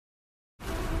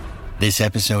This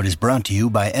episode is brought to you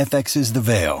by FX's The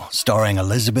Veil, starring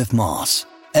Elizabeth Moss.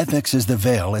 FX's The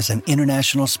Veil is an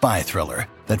international spy thriller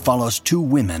that follows two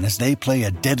women as they play a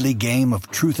deadly game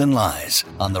of truth and lies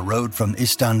on the road from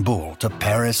Istanbul to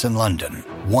Paris and London.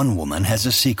 One woman has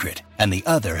a secret, and the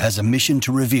other has a mission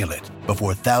to reveal it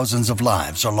before thousands of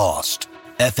lives are lost.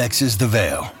 FX's The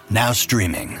Veil, now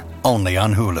streaming, only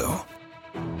on Hulu.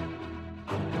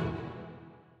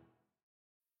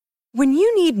 When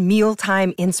you need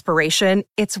mealtime inspiration,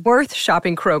 it's worth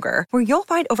shopping Kroger, where you'll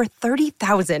find over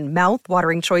 30,000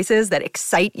 mouth-watering choices that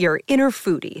excite your inner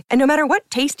foodie. And no matter what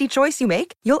tasty choice you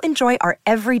make, you'll enjoy our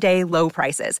everyday low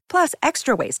prices, plus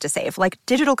extra ways to save, like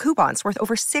digital coupons worth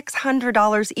over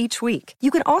 $600 each week. You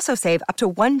can also save up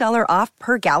to $1 off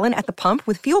per gallon at the pump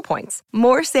with fuel points.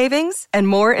 More savings and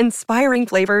more inspiring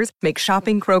flavors make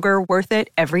shopping Kroger worth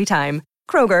it every time.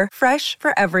 Kroger, fresh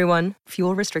for everyone.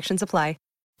 Fuel restrictions apply.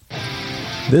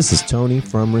 This is Tony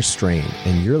from Restrained,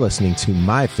 and you're listening to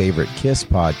my favorite Kiss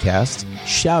podcast,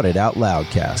 Shout It Out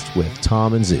Loudcast, with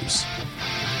Tom and Zeus.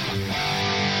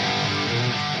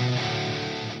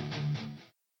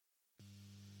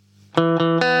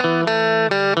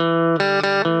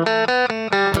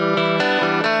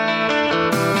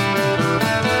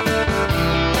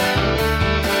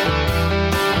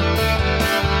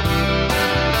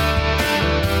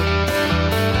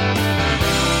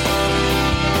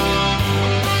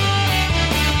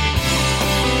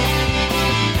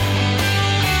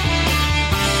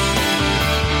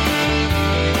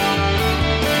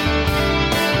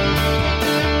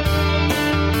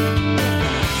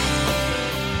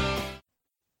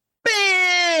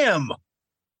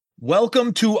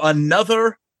 Welcome to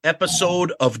another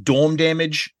episode of Dorm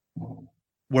Damage,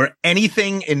 where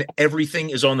anything and everything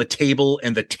is on the table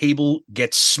and the table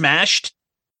gets smashed.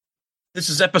 This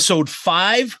is episode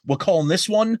 5. We're calling this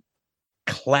one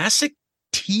Classic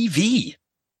TV.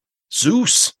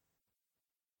 Zeus.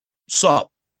 Sup,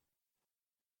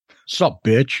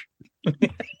 bitch?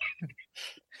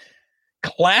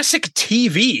 Classic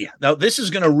TV. Now, this is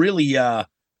going to really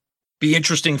be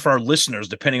interesting for our listeners,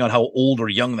 depending on how old or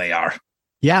young they are.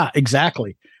 Yeah,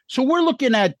 exactly. So we're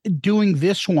looking at doing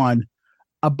this one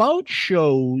about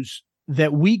shows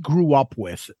that we grew up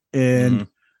with and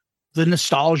the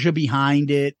nostalgia behind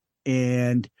it,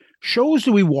 and shows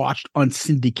that we watched on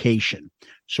syndication.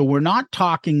 So we're not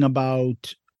talking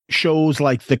about shows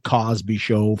like The Cosby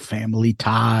Show, Family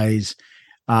Ties,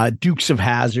 Dukes of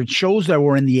Hazzard, shows that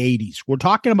were in the 80s. We're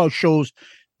talking about shows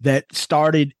that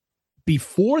started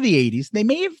before the 80s. They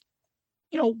may have,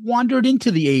 wandered into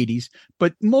the 80s,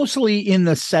 but mostly in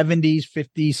the 70s,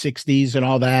 50s, 60s, and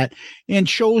all that, and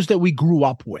shows that we grew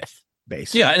up with,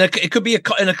 basically. Yeah, and it could be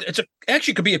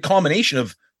actually could be a combination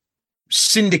of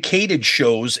syndicated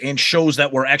shows and shows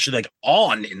that were actually like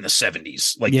on in the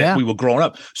 70s, that we were growing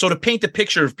up. So to paint the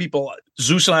picture of people,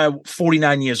 Zeus and I are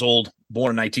 49 years old,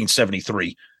 born in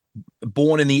 1973,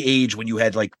 born in the age when you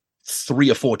had like 3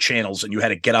 or 4 channels and you had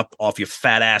to get up off your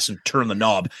fat ass and turn the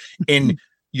knob, and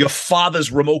your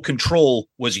father's remote control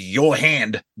was your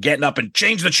hand getting up and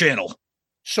change the channel.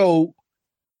 So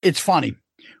it's funny.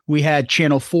 We had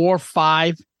channel 4,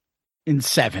 5, and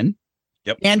 7.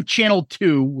 Yep. And channel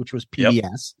 2, which was PBS.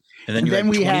 Yep. And then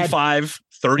you had 25,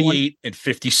 38, and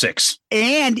 56.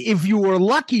 And if you were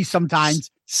lucky,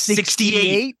 sometimes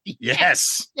 68.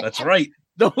 Yes, that's right.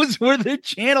 Those were the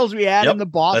channels we had in the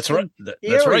Boston That's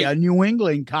area, right. New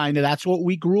England kind of. That's what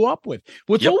we grew up with.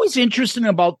 What's always interesting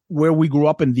about where we grew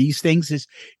up in these things is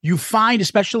you find,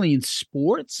 especially in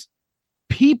sports,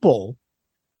 people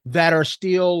that are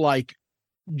still like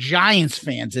Giants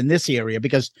fans in this area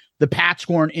because the Pats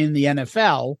weren't in the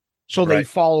NFL, so they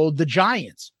followed the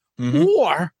Giants. Mm-hmm.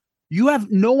 Or you have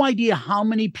no idea how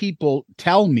many people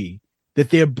tell me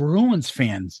that they're Bruins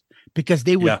fans because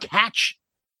they would catch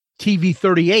TV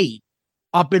 38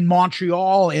 up in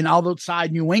Montreal and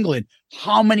outside New England.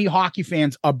 How many hockey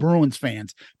fans are Bruins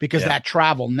fans because that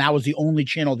travel, and that was the only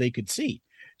channel they could see.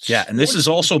 Yeah, and this is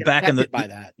also back in the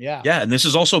and this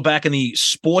is also back in the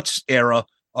sports era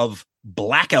of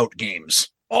blackout games.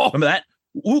 Oh, remember that?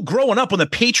 Ooh, growing up when the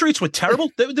Patriots were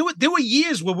terrible, there were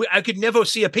years where I could never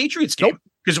see a Patriots game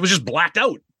because it was just blacked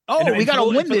out. Oh, we got to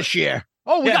win this year.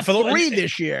 Oh, we got 3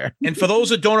 this year. And for those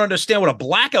that don't understand what a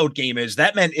blackout game is,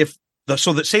 that meant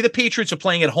say the Patriots are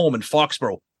playing at home in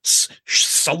Foxborough,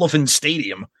 Sullivan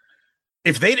Stadium.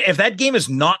 If that game is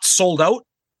not sold out,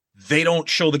 they don't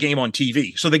show the game on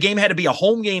TV. So the game had to be a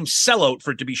home game sellout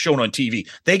for it to be shown on TV.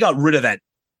 They got rid of that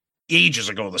ages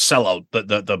ago, the sellout,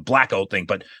 the blackout thing.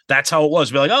 But that's how it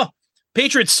was. We're like, oh,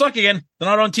 Patriots suck again. They're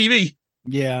not on TV.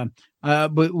 Yeah.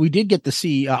 But we did get to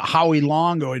see Howie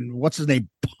Long and what's his name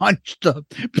punch the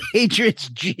Patriots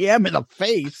GM in the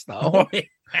face, though.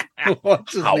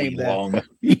 What's his Howie name? Long.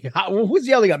 Yeah, who's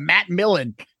the other guy? Matt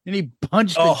Millen. And he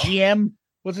punched the GM.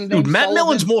 What's his name? Dude, Matt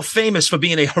Millen's more famous for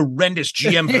being a horrendous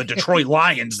GM for the Detroit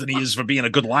Lions than he is for being a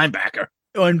good linebacker.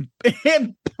 And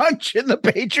him punching the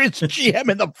Patriots GM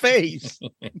in the face.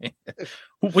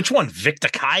 Which one? Victor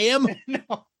Kayem?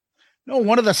 No,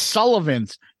 one of the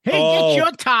Sullivans. Hey, get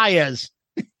your tires.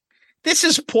 This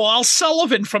is Paul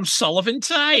Sullivan from Sullivan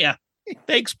Tire.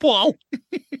 Thanks, Paul.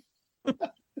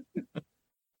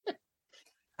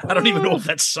 I don't even know if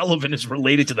that Sullivan is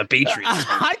related to the Patriots.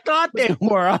 I thought they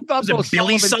were. I thought was it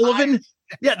Billy Sullivan?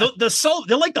 Yeah,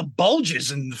 they're like the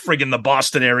Bulges in friggin' the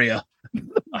Boston area.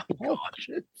 Oh, gosh.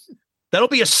 That'll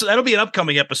be an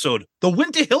upcoming episode. The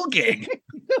Winter Hill Gang.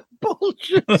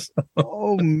 Bulges.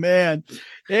 Oh man.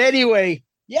 Anyway,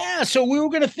 yeah. So we were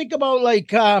gonna think about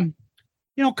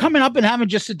coming up and having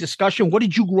just a discussion. What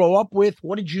did you grow up with?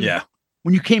 What did you? Yeah.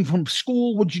 When you came from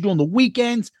school, what did you do on the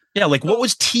weekends? Yeah, like what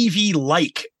was TV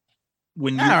like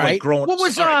when you were growing up?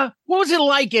 What was it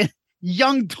like in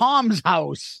young Tom's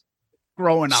house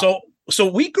growing up? So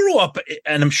we grew up,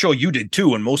 and I'm sure you did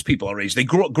too, and most people our age, they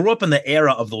grew up in the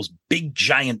era of those big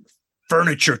giant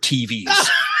furniture TVs.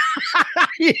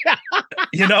 Yeah.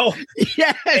 You know?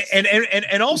 Yes.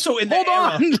 And also in the Hold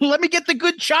on, let me get the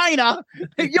good china.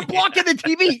 You're blocking the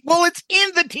TV. Well, it's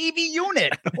in the TV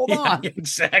unit. Hold on.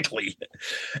 Exactly.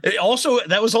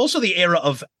 That was also the era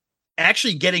of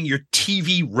actually getting your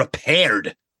TV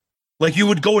repaired. Like you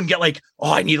would go and get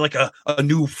I need a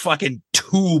new fucking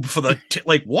tube for the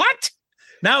like what?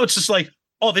 Now it's just like,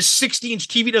 this 60-inch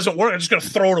TV doesn't work. I'm just going to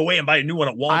throw it away and buy a new one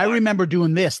at Walmart. I remember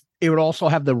doing this. It would also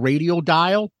have the radio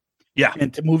dial. Yeah.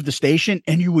 And to move the station,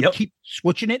 and you would keep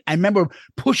switching it. I remember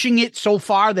pushing it so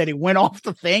far that it went off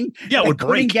the thing. Yeah, it would break.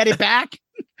 Couldn't get it back.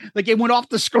 Like it went off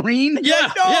the screen.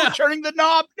 Yeah. Turning the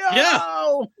knob. No.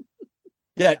 Yeah.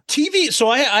 Yeah, TV. So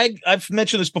I've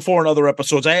mentioned this before in other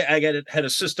episodes. I had a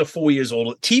sister 4 years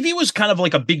old. TV was kind of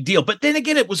like a big deal, but then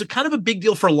again, it was a kind of a big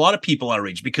deal for a lot of people our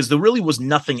age because there really was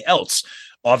nothing else.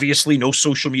 Obviously, no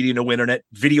social media, no internet.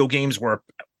 Video games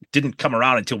didn't come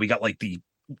around until we got like the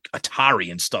Atari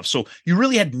and stuff. So you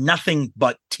really had nothing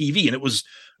but TV, and it was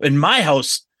in my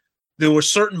house. There were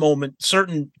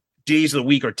certain days of the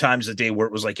week or times of the day where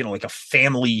it was like like a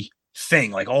family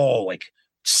thing, like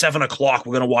 7 o'clock,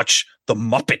 we're going to watch the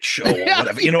Muppet Show or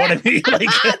whatever. You know what I mean? Like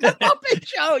the Muppet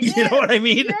Show. Yes. You know what I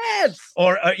mean? Yes.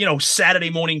 Or,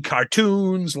 Saturday morning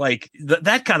cartoons, like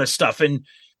that kind of stuff.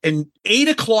 And 8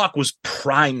 o'clock was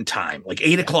prime time. Like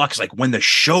 8 o'clock is like when the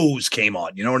shows came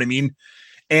on. You know what I mean?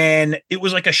 And it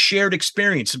was like a shared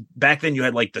experience. Back then you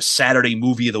had like the Saturday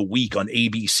movie of the week on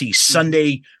ABC.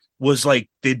 Sunday was like,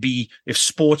 if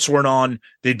sports weren't on,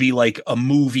 there'd be like a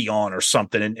movie on or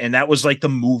something. And that was like the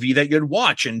movie that you'd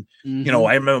watch. And,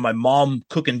 I remember my mom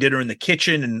cooking dinner in the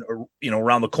kitchen and,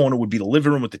 around the corner would be the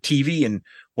living room with the TV and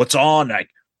what's on.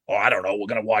 Like, I don't know. We're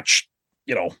going to watch,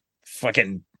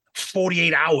 fucking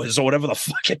 48 Hours or whatever the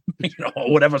fucking,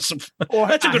 whatever.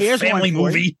 That's a good family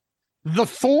movie. The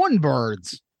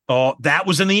Thornbirds. Oh, that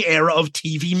was in the era of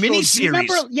TV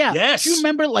miniseries. Yes. Do you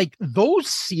remember like those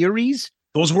series?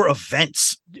 Those were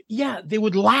events. Yeah, they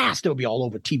would last. It would be all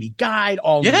over TV Guide,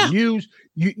 all the news.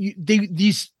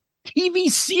 These TV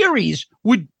series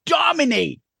would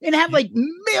dominate and have like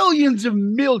millions,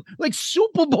 like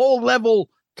Super Bowl level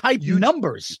type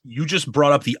numbers. You just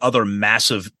brought up the other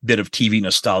massive bit of TV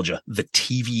nostalgia, the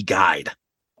TV Guide.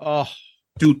 Oh,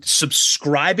 dude,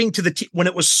 subscribing to when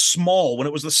it was small, when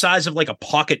it was the size of like a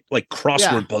pocket, like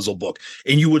crossword puzzle book,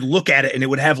 and you would look at it and it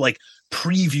would have like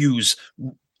previews,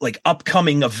 like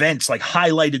upcoming events, like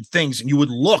highlighted things. And you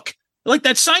would look like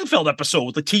that Seinfeld episode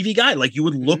with the TV Guide. Like you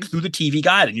would look through the TV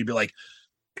Guide and you'd be like,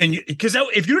 because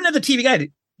if you didn't have the TV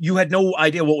Guide, you had no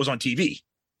idea what was on TV.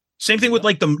 Same thing with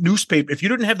like the newspaper. If you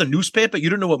didn't have the newspaper,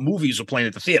 you didn't know what movies were playing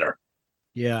at the theater.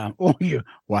 Yeah. Oh,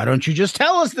 why don't you just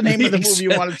tell us the name of the movie you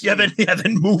want to see?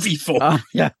 Then movie for.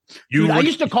 Yeah. Dude, I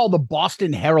used to call the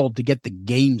Boston Herald to get the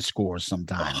game scores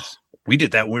sometimes. We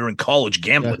did that when we were in college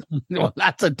gambling. Well,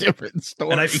 that's a different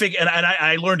story. And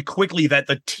I learned quickly that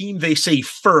the team they say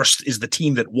first is the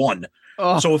team that won.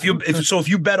 Oh. So if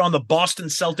you bet on the Boston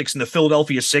Celtics and the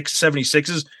Philadelphia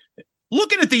 76ers,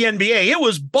 looking at the NBA, it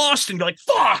was Boston. You're like,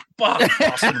 fuck,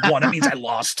 Boston won. That means I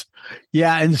lost.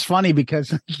 Yeah, and it's funny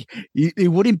because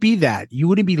it wouldn't be that. You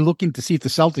wouldn't be looking to see if the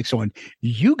Celtics won.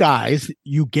 You guys,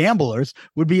 you gamblers,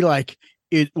 would be like,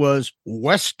 it was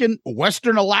Western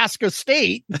Alaska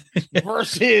State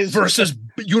versus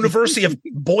University of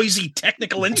Boise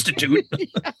Technical Institute.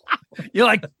 You're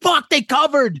like, fuck, they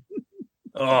covered.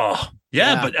 Oh,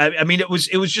 yeah. But I mean, it was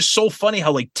just so funny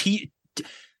how like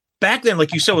back then,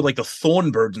 like you said, with like the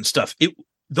Thornbirds and stuff,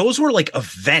 those were like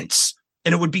events,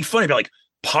 and it would be funny, like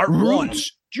part one. Do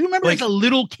you remember as a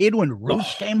little kid when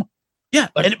Roots came? Yeah,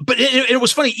 but it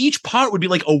was funny. Each part would be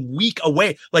like a week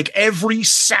away. Like every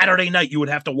Saturday night, you would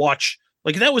have to watch.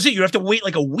 Like that was it. You have to wait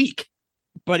like a week.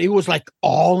 But it was like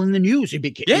all in the news.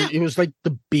 It was like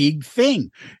the big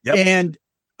thing. Yep. And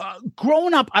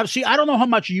growing up, I don't know how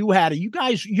much you had. You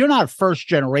guys, you're not first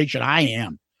generation. I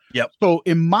am. Yep. So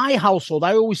in my household,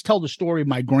 I always tell the story of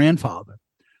my grandfather.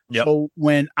 Yep. So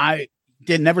when I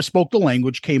never spoke the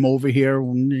language, came over here,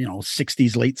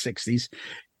 60s, late 60s,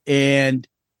 and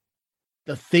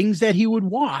the things that he would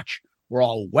watch were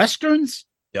all Westerns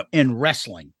and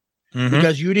wrestling.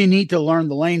 Because you didn't need to learn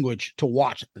the language to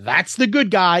watch. That's the good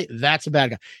guy. That's the bad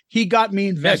guy. He got me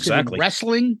invested in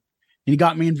wrestling, and he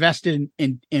got me invested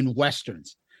in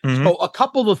Westerns. So a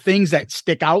couple of things that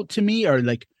stick out to me are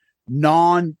like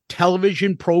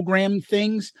non-television program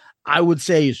things. I would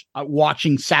say is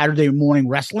watching Saturday morning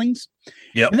wrestlings.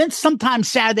 And then sometimes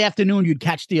Saturday afternoon, you'd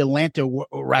catch the Atlanta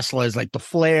wrestlers like the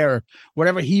Flair,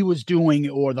 whatever he was doing,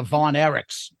 or the Von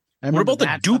Erichs. What about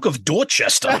the Duke of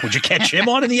Dorchester? Would you catch him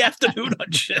on in the afternoon?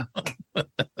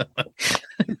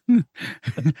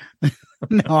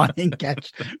 No, I didn't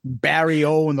catch Barry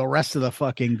O and the rest of the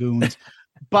fucking goons.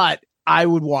 But I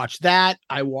would watch that.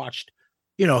 I watched,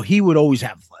 he would always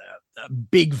have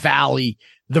Big Valley,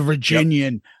 the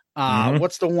Virginian.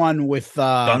 What's the one with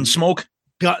Gunsmoke?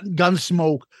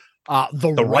 Gunsmoke.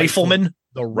 The Rifleman.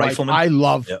 The Rifleman. I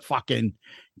love fucking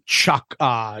Chuck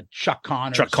Connors. Chuck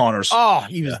Connors. Oh,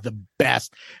 he was the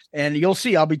best. And you'll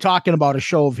see, I'll be talking about a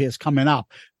show of his coming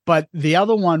up. But the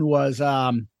other one was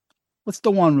what's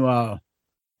the one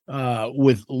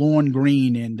with Lorne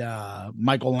Green and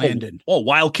Michael Landon?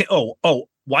 Wild King.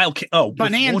 Wild King.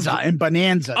 Bonanza and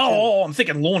Bonanza. I'm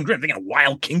thinking Lorne Green. I'm thinking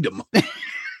Wild Kingdom.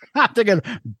 I'm thinking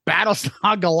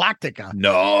Battlestar Galactica.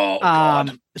 No.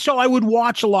 So I would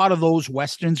watch a lot of those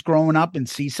Westerns growing up and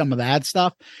see some of that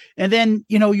stuff. And then,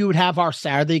 you would have our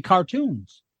Saturday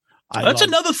cartoons. That's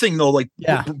another thing, though, like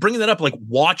bringing that up, like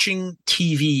watching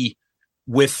TV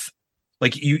with,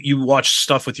 like you watch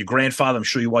stuff with your grandfather. I'm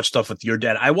sure you watch stuff with your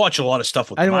dad. I watch a lot of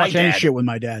stuff with my dad. I didn't watch any shit with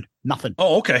my dad. Nothing.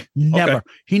 Oh, okay. Never. Okay.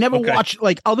 He never watched,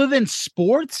 like, other than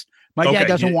sports. My dad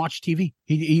doesn't watch TV.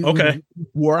 He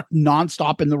worked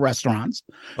nonstop in the restaurants.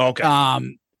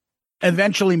 Okay.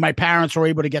 Eventually, my parents were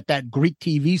able to get that Greek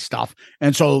TV stuff,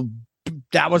 and so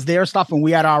that was their stuff, and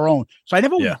we had our own. So I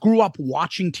never grew up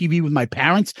watching TV with my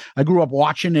parents. I grew up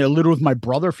watching it a little with my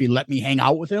brother if he let me hang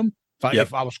out with him,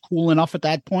 if I was cool enough at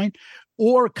that point,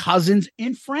 or cousins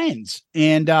and friends,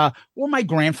 and or my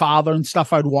grandfather and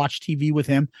stuff. I'd watch TV with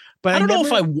him, but I don't know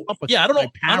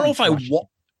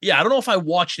if I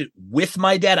watched it with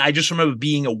my dad. I just remember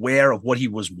being aware of what he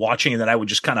was watching, and then I would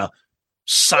just kind of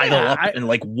sidle up and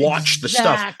like watch the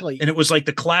stuff. And it was like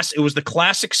the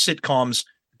classic sitcoms,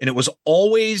 and it was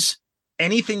always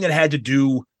anything that had to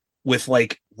do with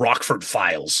like Rockford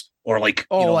Files or like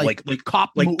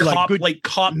cop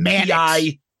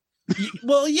PI.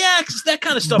 Well, yeah, that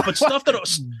kind of stuff, but stuff that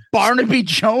was Barnaby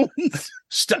Jones.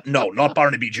 No, not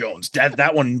Barnaby Jones.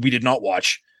 That one we did not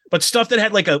watch. But stuff that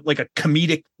had like a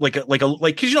comedic, because like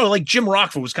Jim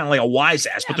Rockford was kind of like a wise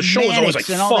ass, but the show was always like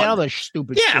fun. All the other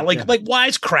stupid shit, like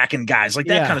wisecracking guys, like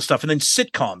that kind of stuff, and then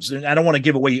sitcoms. And I don't want to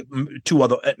give away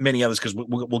many others because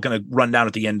we're going to run down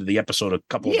at the end of the episode a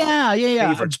couple of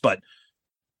favorites.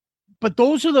 But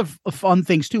those are the fun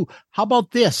things too. How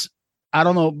about this? I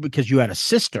don't know, because you had a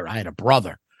sister, I had a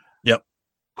brother. Yep.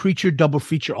 Creature double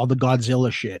feature, all the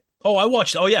Godzilla shit. Oh, I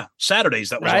watched. Oh, yeah. Saturdays.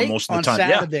 That was on most of the time.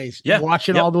 Saturdays. Yeah.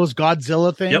 Watching all those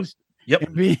Godzilla things. Yep.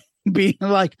 And being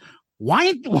like,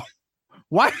 why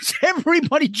is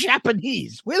everybody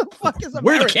Japanese? Where the fuck is America?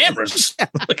 Where are the cameras?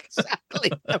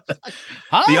 Exactly.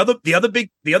 Huh?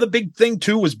 The other big thing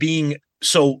too was being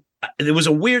so. There was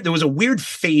a weird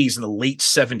phase in the late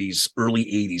 70s, early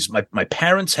 80s. My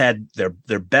parents had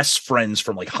their best friends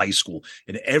from like high school,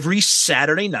 and every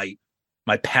Saturday night,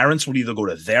 my parents would either go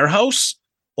to their house,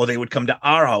 or they would come to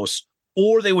our house,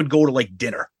 or they would go to like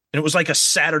dinner. And it was like a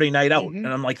Saturday night out. And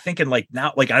I'm like thinking like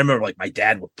now, like I remember like my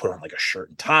dad would put on like a shirt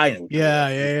and tie. And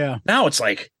yeah. Now it's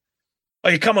like, are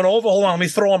you coming over? Hold on, let me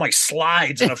throw on my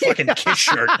slides and a fucking Kiss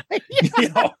shirt.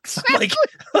 Exactly.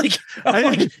 like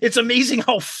it's amazing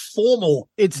how formal.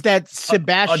 It's that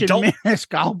Sebastian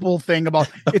Maniscalco thing about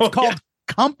it's called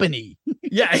company.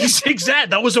 Yeah, exactly.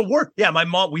 That was a word. Yeah,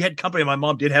 we had company. My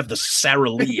mom did have the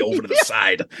Sara Lee over to the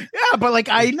side. Yeah, but like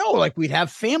I know, like we'd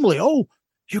have family. Oh,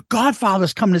 your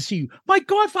godfather's coming to see you. My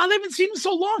godfather, I haven't seen him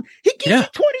so long. He gave me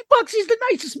 $20. He's the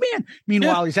nicest man.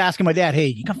 Meanwhile, he's asking my dad, hey,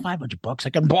 you got $500 I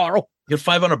can borrow? You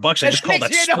got $500. I just called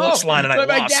that sports line and I lost.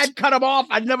 My dad cut him off.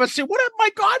 I'd never see. What happened to my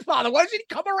godfather? Why doesn't he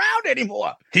come around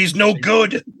anymore? He's no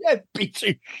good. That piece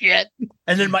of shit.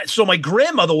 And then my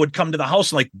grandmother would come to the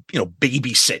house and like,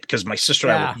 babysit because my sister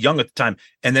and I were young at the time.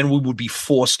 And then we would be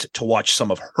forced to watch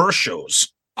some of her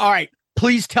shows. All right.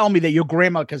 Please tell me that your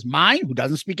grandma, because mine, who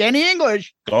doesn't speak any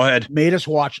English, go ahead, made us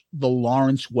watch the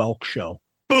Lawrence Welk Show.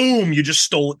 Boom! You just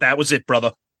stole it. That was it,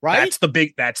 brother. Right? That's the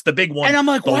big one. And I'm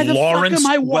like, why the Lawrence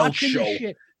fuck am I Welk watching show. this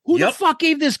shit? Who the fuck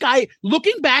gave this guy?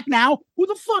 Looking back now, who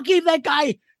the fuck gave that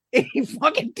guy a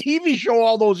fucking TV show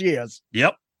all those years?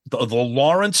 Yep. The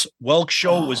Lawrence Welk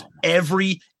show was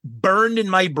burned in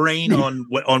my brain on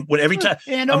every time.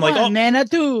 I'm like, Nana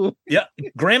too. Yeah,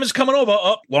 Grandma's coming over.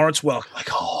 Oh, Lawrence Welk. I'm like,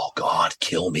 oh God,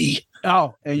 kill me.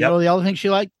 Oh, and you know the other thing she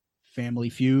liked? Family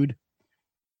Feud.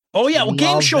 Oh yeah, well,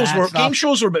 game shows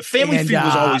were, but Family Feud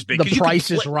was always big. The Price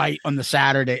is Right on the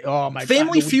Saturday. Oh my God,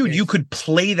 Family Feud, you could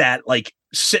play that like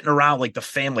sitting around like the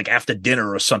family, like after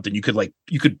dinner or something. You could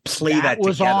play that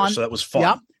together. So that was fun.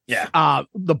 Yep. Yeah.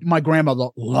 My grandmother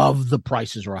loved The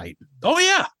Price is Right. Oh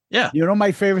yeah. Yeah. You know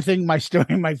my favorite thing, my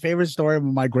favorite story of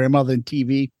my grandmother and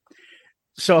TV.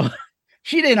 So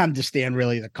she didn't understand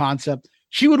really the concept.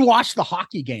 She would watch the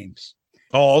hockey games.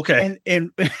 Oh, okay.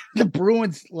 And the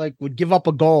Bruins would give up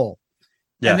a goal.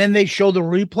 Yeah. And then they show the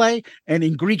replay, and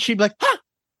in Greek she'd be like,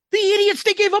 the idiots,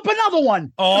 they gave up another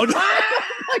one. Oh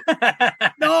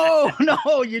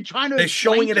no, you're trying to they're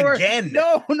showing it again.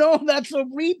 No, that's a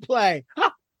replay.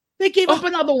 They gave up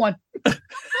another one.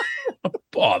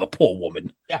 Oh, the poor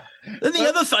woman. Yeah. Then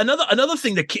another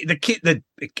thing, the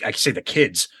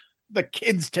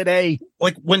kids today,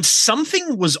 like when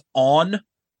something was on,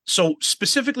 so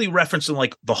specifically referencing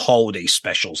like the holiday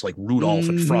specials, like Rudolph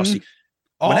and Frosty.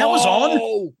 When that was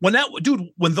on,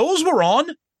 when those were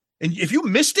on, and if you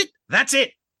missed it, that's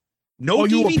it. No DVD.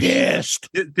 You were pissed.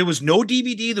 There was no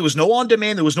DVD. There was no on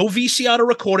demand. There was no VCR to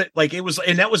record it. Like it was,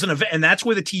 and that was an event. And that's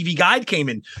where the TV guide came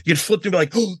in. You'd flip and be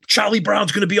like, "Oh, Charlie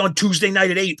Brown's going to be on Tuesday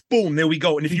night at 8. Boom, there we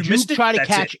go. And if you missed it, try to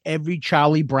catch every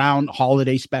Charlie Brown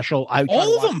holiday special.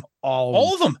 All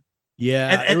of them.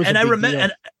 Yeah, and I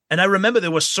remember, and I remember there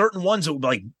were certain ones that were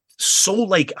like so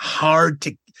like hard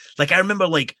to like. I remember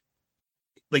like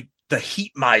the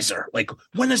Heat Miser. Like,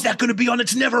 when is that going to be on?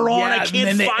 It's never on. I can't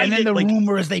find it. And then the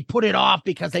rumor is they put it off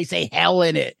because they say hell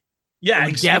in it. Yeah,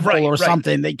 devil or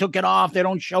something. They took it off. They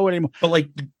don't show it anymore. But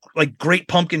like Great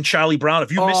Pumpkin Charlie Brown.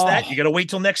 If you missed that, you got to wait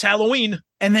till next Halloween.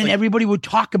 And then everybody would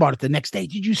talk about it the next day.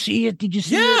 Did you see it? Did you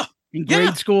see it? In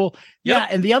grade school. Yep. Yeah.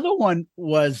 And the other one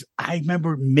was, I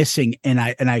remember missing, and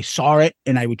I saw it,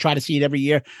 and I would try to see it every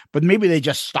year, but maybe they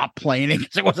just stopped playing it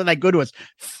because it wasn't that good. It was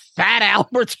Fat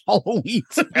Albert's Halloween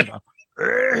special.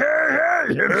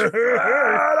 Fat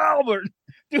Albert.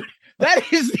 Dude, that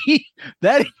is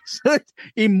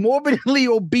a morbidly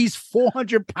obese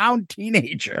 400-pound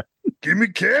teenager. Give me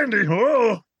candy.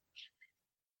 Oh.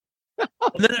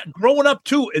 And then growing up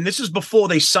too, and this is before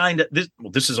they signed this. Well,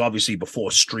 this is obviously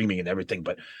before streaming and everything,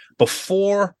 but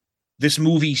before this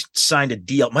movie signed a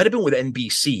deal, it might have been with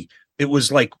NBC. It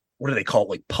was like, what do they call it?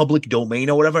 Like public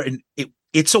domain or whatever. And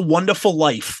It's a Wonderful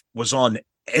Life was on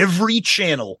every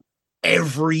channel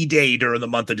every day during the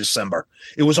month of December.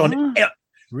 It was on,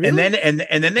 really? and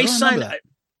then they signed.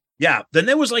 Yeah, then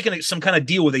there was like some kind of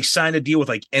deal where they signed a deal with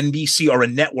like NBC or a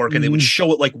network, and they would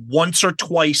show it like once or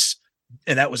twice,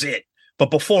 and that was it. But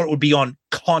before, it would be on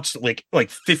constantly, like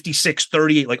 56,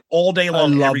 38, like all day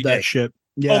long. I love every that day. shit.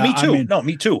 Yeah, oh, me too.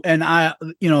 Me too. And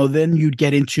then you'd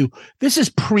get into, this is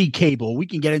pre-cable. We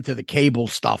can get into the cable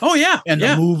stuff. Oh yeah, and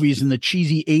the movies and the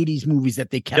cheesy 80s movies that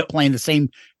they kept playing the same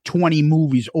 20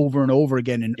 movies over and over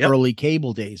again in early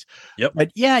cable days. Yep.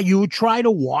 But yeah, you would try to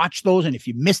watch those, and if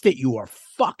you missed it, you were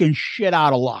fucking shit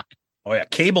out of luck. Oh yeah,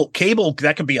 cable.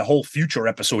 That could be a whole future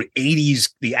episode.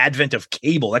 80s, the advent of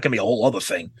cable. That can be a whole other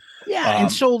thing. Yeah,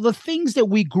 and so the things that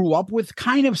we grew up with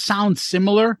kind of sound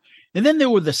similar. And then there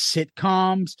were the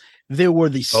sitcoms, there were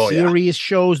the serious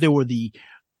shows, there were the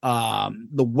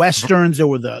westerns, there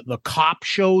were the cop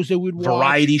shows that we'd watch.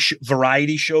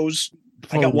 Variety shows.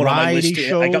 I got one on my list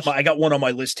here. I got one on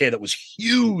my list here that was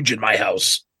huge in my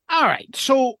house. All right,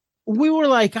 so we were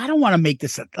like, I don't want to make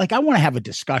this I want to have a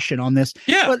discussion on this.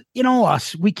 Yeah, but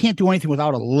us, we can't do anything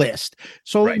without a list.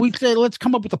 So we said, let's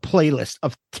come up with a playlist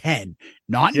of 10,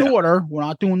 not in order. We're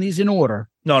not doing these in order.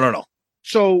 No.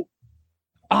 So.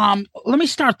 Let me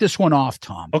start this one off,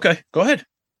 Tom. Okay, go ahead.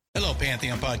 Hello,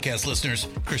 Pantheon podcast listeners.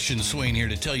 Christian Swain here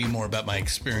to tell you more about my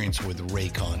experience with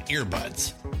Raycon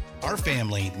earbuds. Our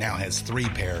family now has 3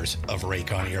 pairs of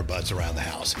Raycon earbuds around the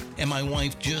house, and my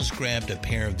wife just grabbed a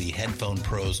pair of the Headphone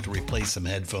Pros to replace some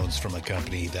headphones from a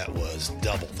company that was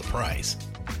double the price.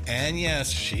 And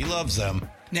yes, she loves them.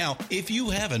 Now, if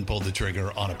you haven't pulled the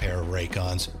trigger on a pair of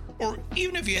Raycons, or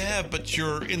even if you have, but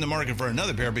you're in the market for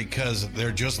another pair because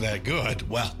they're just that good,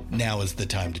 well, now is the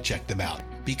time to check them out,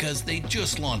 because they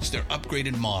just launched their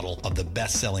upgraded model of the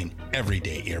best-selling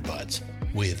everyday earbuds.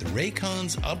 With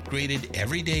Raycon's upgraded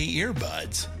everyday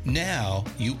earbuds, now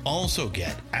you also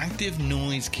get active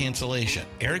noise cancellation,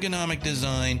 ergonomic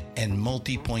design, and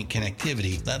multi-point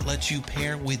connectivity that lets you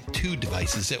pair with 2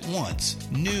 devices at once.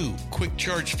 New quick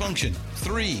charge function,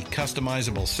 3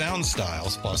 customizable sound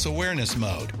styles, plus awareness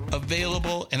mode.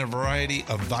 Available in a variety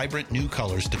of vibrant new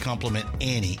colors to complement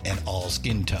any and all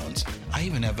skin tones. I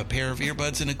even have a pair of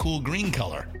earbuds in a cool green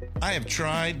color. I have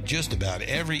tried just about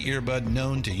every earbud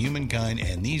known to humankind,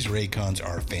 and these Raycons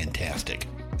are fantastic.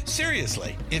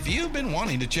 Seriously, if you've been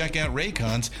wanting to check out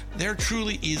Raycons, there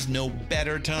truly is no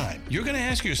better time. You're going to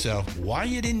ask yourself why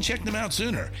you didn't check them out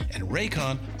sooner, and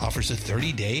Raycon offers a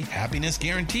 30-day happiness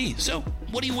guarantee. So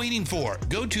what are you waiting for?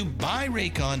 Go to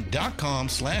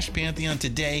buyraycon.com/Pantheon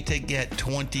today to get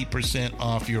 20%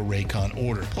 off your Raycon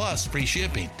order, plus free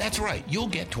shipping. That's right, you'll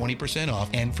get 20% off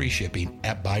and free shipping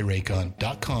at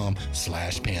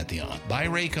buyraycon.com/Pantheon.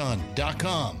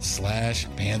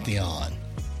 buyraycon.com/Pantheon.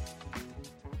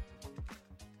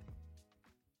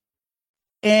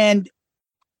 And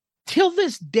till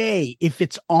this day, if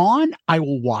it's on, I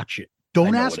will watch it.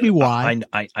 Don't ask me why.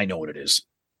 I know what it is.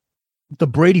 The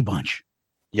Brady Bunch.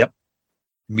 Yep.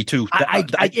 Me too.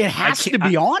 It has to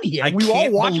be on here. We all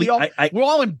watch it. We're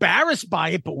all embarrassed by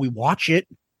it, but we watch it.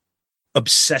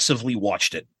 Obsessively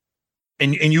watched it.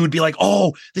 And you would be like,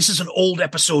 oh, this is an old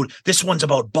episode. This one's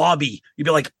about Bobby. You'd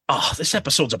be like, oh, this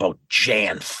episode's about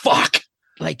Jan. Fuck.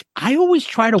 Like, I always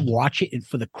try to watch it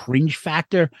for the cringe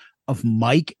factor of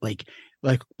Mike, like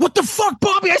what the fuck,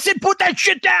 Bobby? I said put that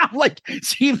shit down. Like,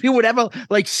 see if he would ever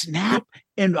like snap,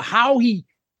 and how he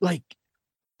like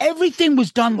everything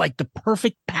was done like the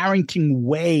perfect parenting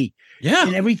way. Yeah,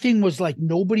 and everything was like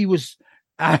nobody was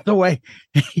out of the way.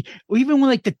 Even when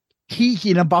like the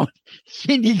teaching about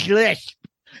English,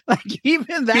 like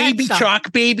even that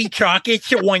baby chalk, it's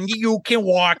the one you can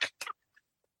walk.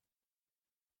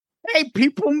 Hey,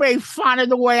 people made fun of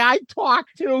the way I talk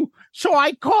to, so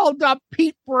I called up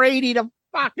Pete Brady to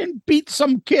fucking beat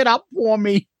some kid up for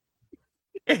me.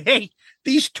 Hey,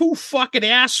 these 2 fucking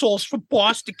assholes from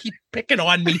Boston keep picking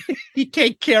on me. You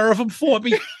take care of them for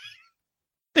me.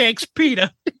 Thanks, Peter.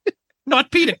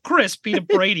 Not Peter Chris, Peter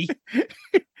Brady.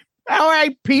 All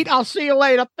right, Pete, I'll see you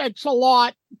later. Thanks a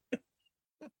lot.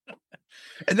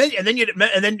 And then you'd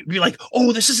be like,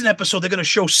 oh, this is an episode they're going to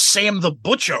show Sam the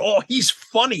Butcher. Oh, he's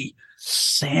funny.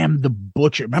 Sam the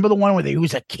Butcher. Remember the one where he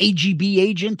was a KGB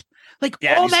agent? Like,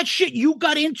 yeah, all that shit you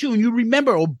got into, and you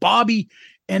remember Bobby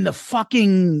and the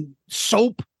fucking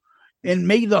soap and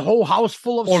made the whole house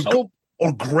full of soap.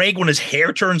 Or Greg when his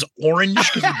hair turns orange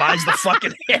because he buys the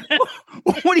fucking hair.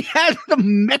 When he had the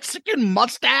Mexican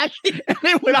mustache and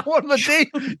they went out on the date.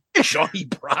 Johnny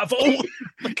Bravo.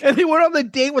 And they went on the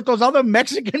date with those other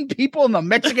Mexican people, and the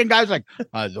Mexican guy's like,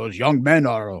 those young men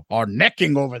are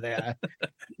necking over there.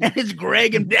 And it's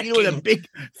Greg and Peter with a big,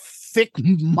 thick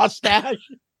mustache.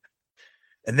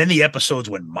 And then the episodes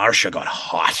when Marcia got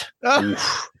hot.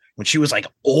 When she was like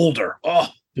older. Oh.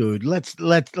 Dude, let's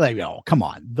come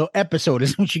on. The episode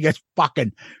is when she gets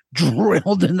fucking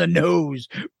drilled in the nose.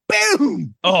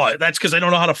 Boom. Oh, that's because I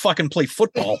don't know how to fucking play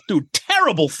football. Dude,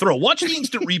 terrible throw. Watch the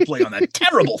instant replay on that.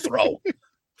 Terrible throw.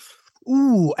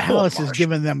 Ooh, Alice is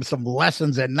giving them some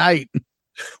lessons at night.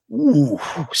 Ooh,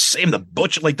 Sam the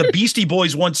Butcher. Like the Beastie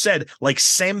Boys once said, like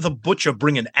Sam the Butcher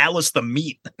bringing Alice the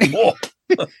meat. Oh.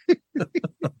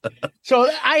 So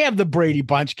I have the Brady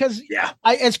Bunch because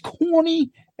as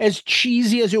corny, as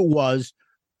cheesy as it was,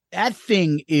 that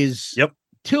thing is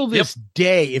till this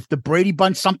day. If the Brady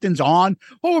Bunch something's on,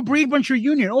 a Brady Bunch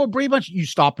reunion, a Brady Bunch, you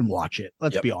stop and watch it.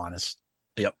 Let's be honest.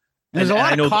 Yep. There's a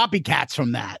lot of copycats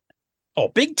from that. Oh,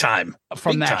 big time.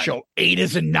 From that show. 8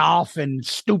 is enough and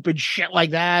stupid shit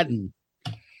like that. And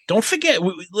don't forget,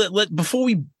 before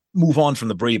we move on from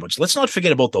the Brady Bunch, let's not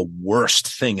forget about the worst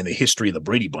thing in the history of the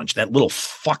Brady Bunch, that little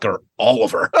fucker,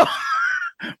 Oliver.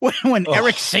 when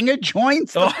Eric Singer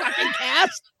joins the fucking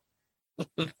cast.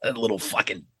 That little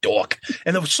fucking dork.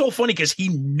 And it was so funny because he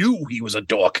knew he was a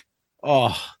dork.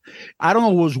 Oh, I don't know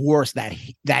what was worse,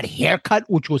 that haircut,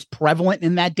 which was prevalent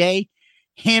in that day.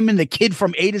 Him and the kid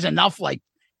from 8 is Enough, like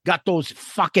got those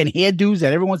fucking hairdos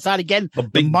that everyone started getting. The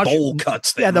big bowl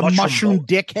cuts. Yeah, the mushroom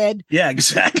dickhead. Yeah,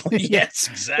 exactly. Yes,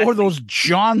 exactly. Or those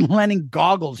John Lennon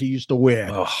goggles he used to wear.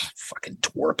 Oh, fucking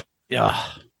twerp. Yeah.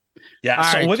 Yeah. All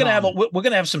so right, we're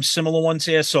gonna have some similar ones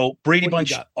here. So Brady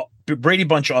Bunch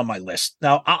on my list.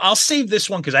 Now I'll save this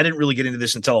one because I didn't really get into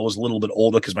this until I was a little bit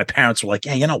older because my parents were like,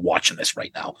 "Yeah, you're not watching this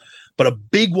right now." But a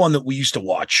big one that we used to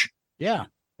watch. Yeah.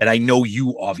 And I know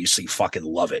you obviously fucking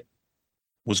love it.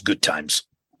 Was Good Times.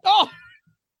 Oh,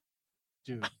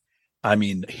 dude. I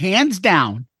mean, hands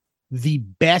down, the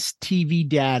best TV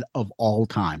dad of all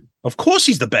time. Of course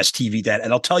he's the best TV dad.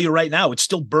 And I'll tell you right now, it's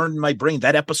still burned in my brain.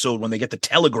 That episode when they get the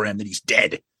telegram that he's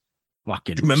dead.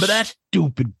 Fucking remember that?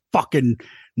 Stupid fucking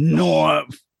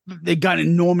they got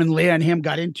in Norman Lear and him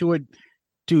got into it.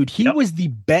 Dude, he was the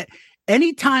best.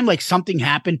 Anytime like something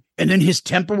happened and then his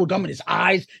temper would come in his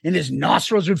eyes and his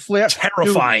nostrils would flare.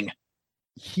 Terrifying.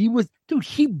 Dude,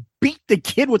 he beat the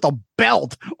kid with a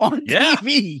belt on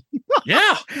TV.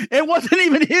 Yeah. It wasn't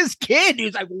even his kid. He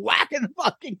was like whacking the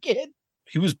fucking kid.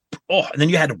 He was, and then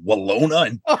you had Walona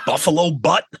and Buffalo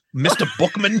Butt, Mr.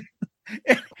 Bookman.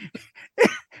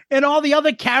 And all the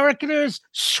other characters,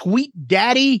 Sweet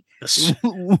Daddy. What's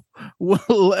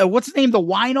his name? The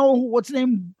wino? What's his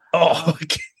name? Oh,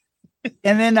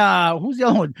 and then who's the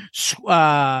other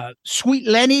one? Sweet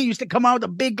Lenny used to come out with the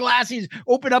big glasses,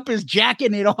 open up his jacket,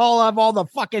 and he'd all have all the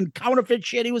fucking counterfeit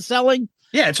shit he was selling.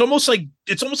 Yeah, it's almost like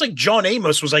John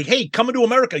Amos was like, "Hey, coming to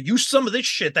America, use some of this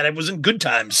shit that was in Good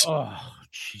Times." Oh,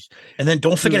 jeez. And then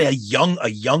don't forget a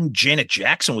young Janet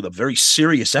Jackson with a very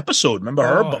serious episode. Remember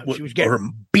her? But she was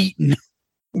getting beaten.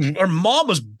 Her mom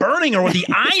was burning her with the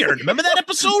iron. Remember that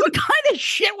episode? What kind of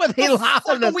shit were they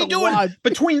laughing at? What are we doing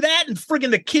between that and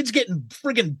friggin' the kids getting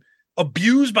friggin'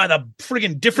 abused by the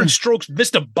friggin' Different Strokes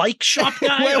Mr. Bike Shop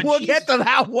guy? We'll get to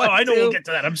that one. I know we'll get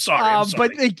to that. I'm sorry.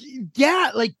 But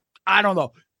I don't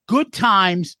know. Good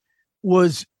Times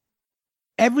was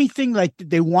everything like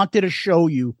they wanted to show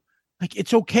you. Like,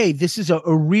 it's okay. This is a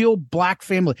real black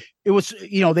family. It was,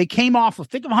 they came off of,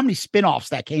 think of how many spinoffs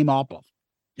that came off of.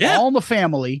 Yeah. All in the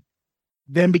Family,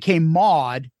 then became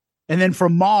Maude, and then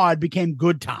from Maude became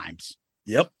Good Times.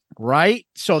 Yep. Right?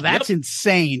 So that's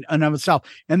insane in of itself.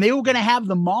 And they were going to have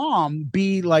the mom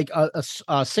be like a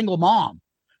single mom.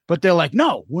 But they're like,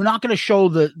 no, we're not going to show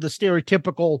the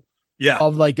stereotypical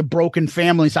of like a broken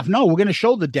family stuff. No, we're going to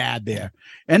show the dad there.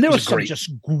 And there was some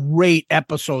just great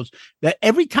episodes that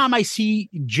every time I see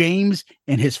James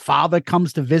and his father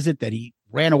comes to visit, that he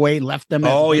ran away, left them.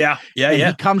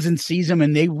 He comes and sees him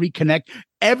and they reconnect.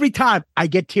 Every time I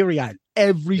get teary-eyed,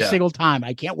 every single time.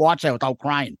 I can't watch that without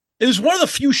crying. It was one of the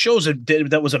few shows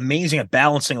that was amazing at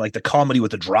balancing like the comedy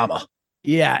with the drama.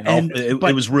 Yeah. And it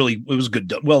was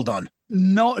good. Well done.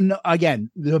 No,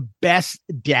 again, the best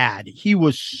dad. He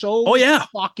was so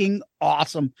fucking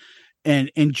awesome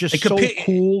and just so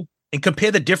cool. And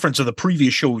compare the difference of the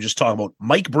previous show we were just talking about.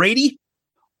 Mike Brady.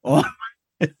 Oh,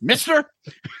 Mister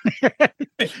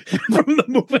from the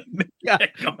movie. Yeah.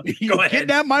 Go ahead.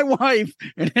 Kidnap my wife.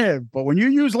 But when you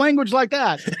use language like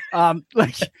that,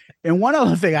 and one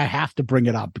other thing, I have to bring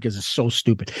it up because it's so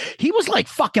stupid. He was like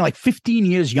fucking like 15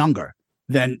 years younger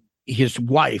than his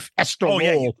wife, Esther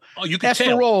Roll. You can Esther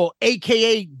tell. Roll,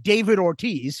 aka David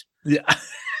Ortiz. Yeah.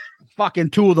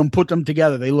 Fucking two of them, put them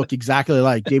together. They look exactly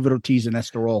like David Ortiz and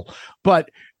Esther Roll. But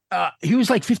he was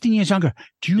like 15 years younger.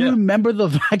 Do you remember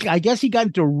I guess he got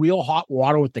into real hot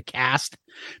water with the cast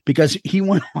because he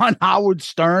went on Howard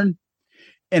Stern,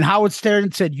 and Howard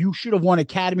Stern said, you should have won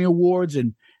Academy Awards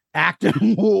and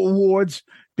acting awards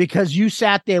because you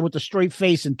sat there with a straight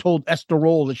face and told Esther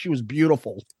Roll that she was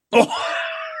beautiful. Oh.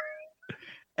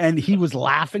 And he was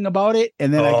laughing about it.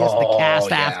 And then I guess the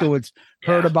cast afterwards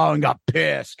heard about it and got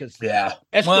pissed because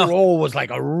Esther Roll was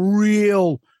like a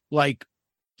real like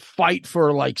fight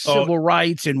for like civil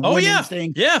rights and women's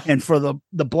thing. Yeah. And for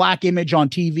the black image on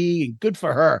TV, and good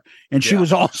for her. And she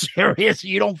was all serious.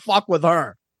 You don't fuck with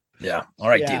her. Yeah. All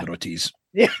right, David Ortiz.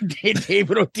 Yeah,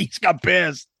 David Ortiz got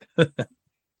pissed.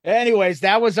 Anyways,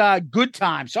 that was a good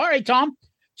time. Sorry, Tom.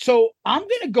 So I'm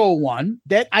going to go one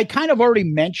that I kind of already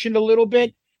mentioned a little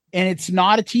bit, and it's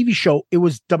not a TV show. It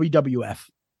was WWF.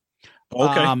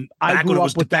 Okay. I grew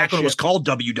up with that. It was called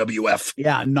WWF.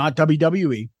 Yeah, not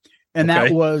WWE. And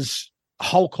that was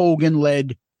Hulk Hogan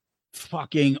led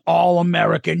fucking all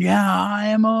American. Yeah, I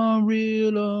am a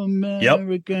real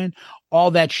American. Yep.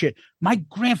 All that shit. My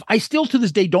I still to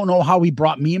this day don't know how he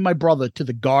brought me and my brother to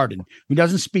the Garden. He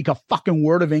doesn't speak a fucking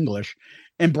word of English,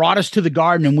 and brought us to the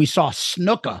Garden, and we saw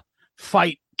Snuka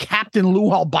fight Captain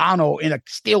Lou Albano in a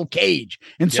steel cage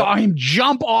and saw him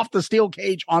jump off the steel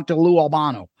cage onto Lou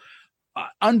Albano.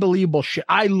 unbelievable shit.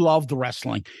 I loved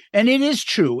wrestling. And it is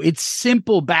true. It's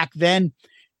simple back then.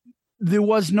 There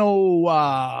was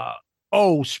no,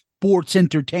 sports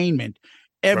entertainment.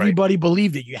 Everybody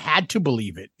believed it. You had to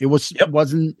believe it. It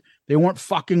wasn't, they weren't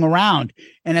fucking around.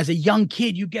 And as a young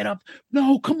kid, you get up,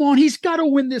 no, come on, he's got to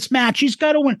win this match. He's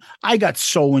got to win. I got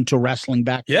so into wrestling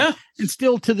back then. And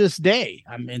still to this day,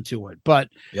 I'm into it. But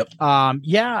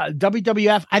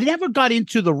WWF, I never got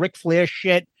into the Ric Flair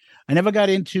shit. I never got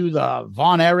into the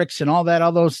Von Erichs and all that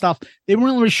other stuff. They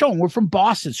weren't really showing. We're from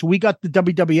Boston, so we got the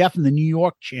WWF and the New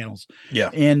York channels. Yeah.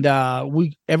 And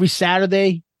we every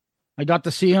Saturday, I got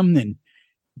to see him. And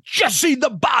Jesse the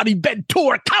Body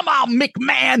Ventura, come on,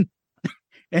 McMahon.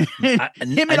 and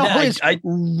him and all his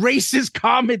racist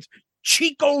comments,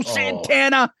 Chico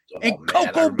Santana and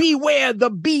Coco Beware. The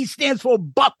B stands for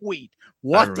buckwheat.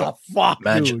 What the fuck,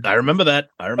 dude? I remember that.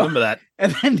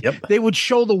 And then they would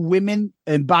show the women.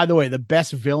 And by the way, the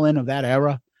best villain of that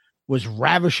era was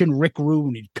Ravishing Rick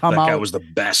Rude. He'd come out. That guy was the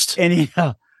best. And he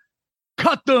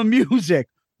cut the music.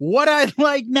 What I'd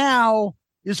like now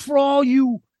is for all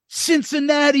you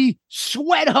Cincinnati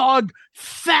sweat hog,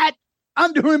 fat,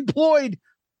 underemployed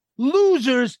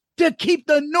losers to keep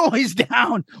the noise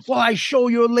down while I show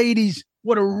your ladies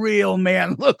what a real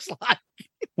man looks like.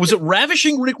 Was it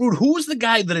Ravishing Rick Rude? Who was the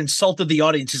guy that insulted the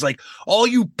audience? He's like, all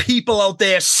you people out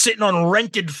there sitting on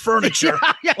rented furniture.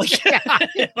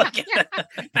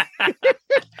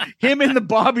 Him and the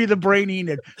Bobby the Brain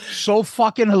Enid. So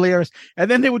fucking hilarious. And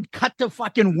then they would cut to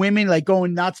fucking women like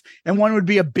going nuts. And one would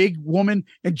be a big woman.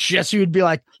 And Jesse would be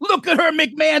like, look at her,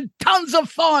 McMahon. Tons of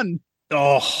fun.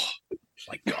 Oh,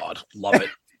 my God. Love it.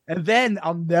 And then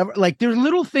I'll never, like, there's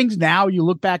little things now. You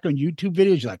look back on YouTube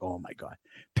videos, you're like, oh my God.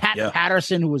 Pat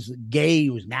Patterson, who was gay,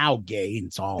 who's now gay, and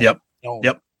it's all.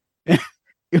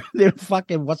 They're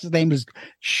fucking, what's his name, is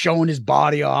showing his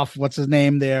body off. What's his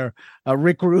name there?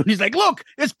 Rick Rude. He's like, look,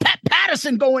 it's Pat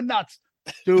Patterson going nuts.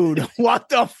 Dude, what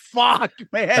the fuck,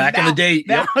 man? Back in the day.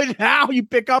 Now you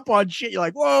pick up on shit. You're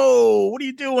like, whoa, what are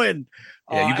you doing?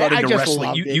 Yeah, you got into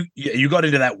wrestling. You got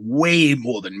into that way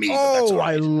more than me. Oh,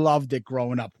 I loved it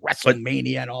growing up.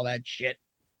 WrestleMania and all that shit.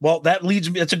 Well, that leads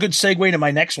me. That's a good segue to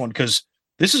my next one, because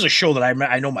this is a show that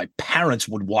I know my parents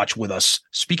would watch with us.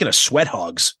 Speaking of sweat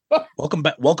hogs, welcome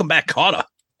back, Carter.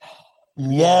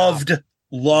 Loved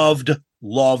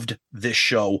this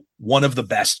show. One of the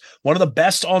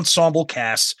best ensemble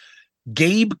casts.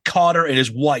 Gabe Carter and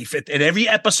his wife, and every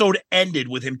episode ended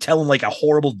with him telling like a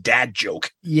horrible dad joke.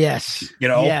 Yes,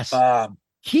 Yes.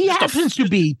 He happens to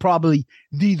be probably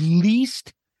the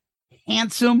least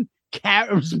handsome,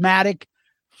 charismatic,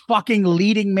 fucking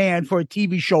leading man for a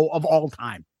TV show of all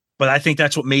time. But I think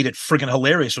that's what made it friggin'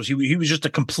 hilarious. Was he was just a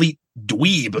complete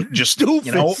dweeb, just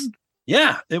Doofus.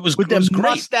 It was with the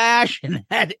mustache and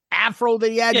had afro that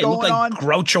he had going looked like on.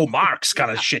 Groucho Marx kind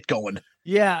of shit going.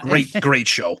 Yeah, great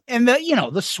show. And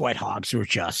the sweat hogs were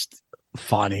just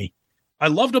funny. I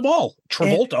loved them all.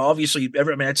 Travolta, obviously,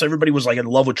 everybody was like in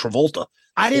love with Travolta.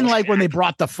 I didn't like when they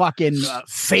brought the fucking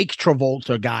fake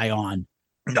Travolta guy on.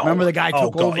 No. Remember the guy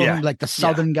took over him, like the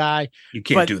Southern guy? You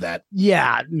can't do that.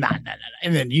 Yeah, no.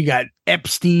 And then you got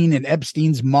Epstein and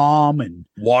Epstein's mom and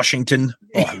Washington.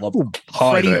 Oh, I love him.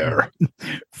 Hi there.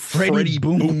 Freddie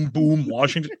Boom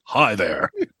Washington. Hi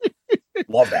there.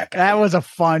 Love that guy. That was a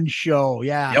fun show.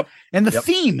 Yeah. Yep. And the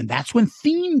theme, and that's when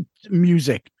theme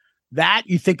music. That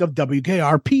you think of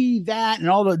WKRP, that and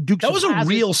all the Dukes. That was a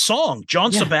real song,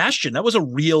 John Sebastian. That was a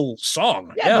real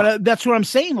song. Yeah, but that's what I'm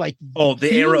saying. Like, the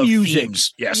era of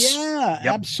themes. Yes,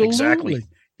 absolutely. Exactly.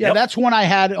 Yeah, that's one I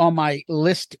had on my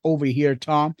list over here,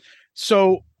 Tom.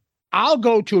 So I'll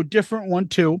go to a different one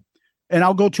too, and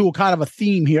I'll go to a kind of a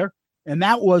theme here, and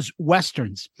that was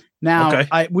Westerns. Now,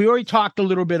 we already talked a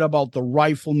little bit about the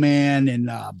Rifleman and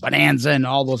Bonanza and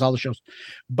all those other shows,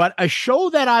 but a show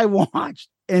that I watched.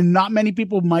 And not many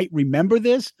people might remember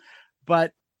this,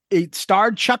 but it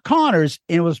starred Chuck Connors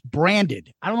and it was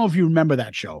Branded. I don't know if you remember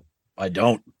that show. I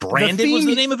don't. Branded was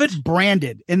the name of it?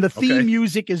 Branded. And the theme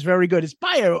music is very good. It's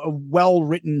by a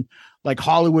well-written, like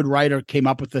Hollywood writer came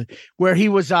up with where he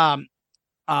was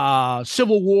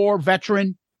Civil War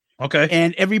veteran. Okay.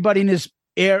 And everybody in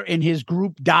his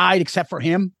group died except for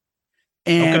him.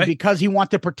 And because he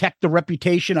wanted to protect the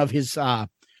reputation of his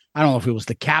I don't know if it was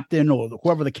the captain or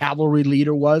whoever the cavalry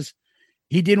leader was.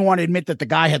 He didn't want to admit that the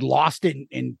guy had lost it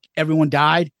and everyone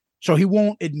died. So he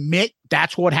won't admit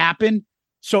that's what happened.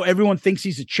 So everyone thinks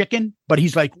he's a chicken, but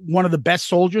he's like one of the best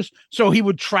soldiers. So he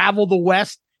would travel the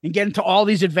West and get into all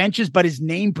these adventures, but his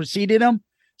name preceded him.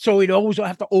 So he'd always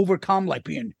have to overcome like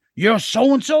being, you're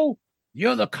so-and-so,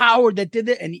 you're the coward that did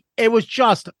it. And it was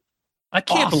just I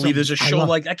can't believe there's a show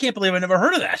I can't believe I never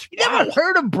heard of that. You never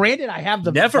heard of Brandon? I have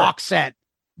the box set.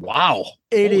 Wow.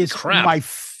 It is my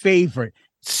favorite.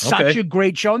 Such a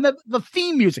great show. And the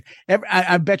theme music.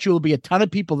 I bet you will be a ton of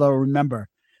people that will remember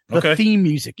the theme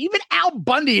music. Even Al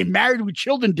Bundy in Married with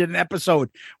Children did an episode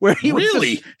where he was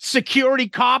a security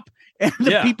cop and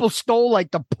the people stole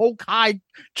like the Polk High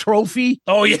trophy.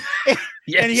 Oh, yeah.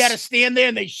 Yes. And he had to stand there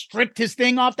and they stripped his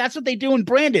thing off. That's what they do in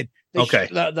Brandon.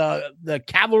 The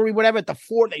cavalry, whatever, at the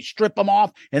fort, they strip him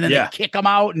off and then they kick him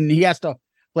out and he has to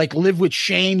like live with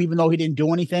shame even though he didn't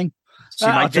do anything. See,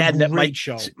 my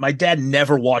dad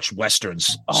never watched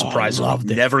Westerns,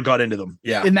 surprisingly. Never got into them.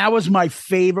 Yeah. And that was my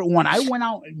favorite one. I went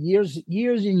out years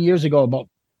and years ago, about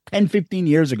 10, 15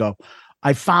 years ago.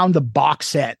 I found the box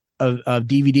set of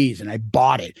DVDs and I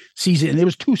bought it. And there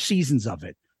was 2 seasons of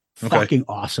it. Fucking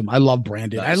awesome. I love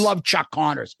Brandon. Nice. I love Chuck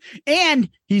Connors. And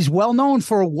he's well known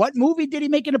for what movie did he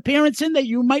make an appearance in that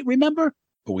you might remember?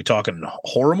 Are we talking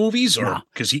horror movies or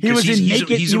because he was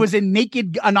in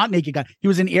Not Naked Gun. He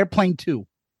was in Airplane 2.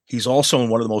 He's also in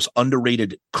one of the most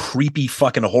underrated, creepy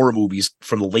fucking horror movies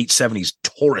from the late 70s,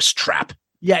 Tourist Trap.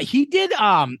 Yeah, he did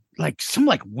like some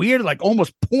like weird, like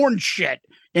almost porn shit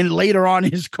in later on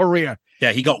in his career.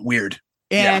 Yeah, he got weird.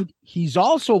 And he's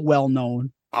also well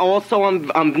known. Also,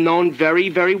 I'm known very,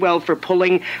 very well for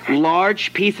pulling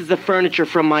large pieces of furniture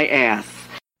from my ass.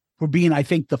 For being, I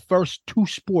think, the first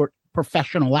 2-sport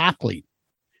professional athlete.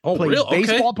 Oh, really?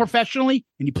 Baseball professionally,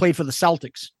 and he played for the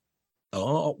Celtics.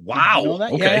 Oh, wow. You know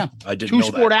that? Okay. Yeah. I didn't know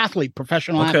that. 2-sport athlete,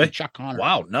 professional athlete, Chuck Connors.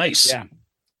 Wow, nice. Yeah.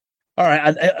 All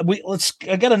right,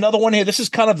 I got another one here. This is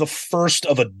kind of the first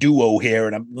of a duo here,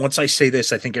 and once I say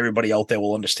this, I think everybody out there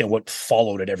will understand what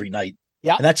followed it every night.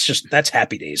 Yeah. And that's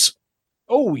Happy Days.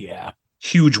 Oh, yeah.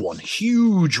 Huge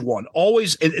one.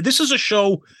 Always. This is a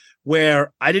show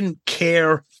where I didn't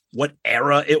care what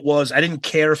era it was. I didn't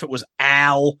care if it was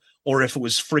Al or if it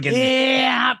was friggin'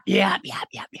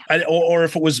 or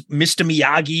if it was Mr.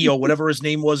 Miyagi or whatever his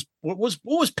name was. What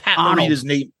was Pat Morita's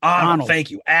name? Arnold.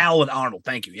 Thank you. Al and Arnold.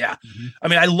 Thank you. Yeah. Mm-hmm. I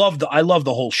mean, I love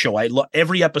the whole show.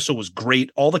 Every episode was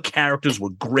great. All the characters were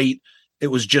great. It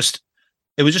was just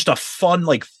a fun,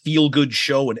 like, feel-good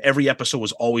show, and every episode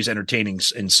was always entertaining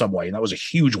in some way, and that was a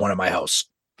huge one in my house.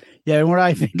 Yeah, and what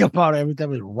I think about every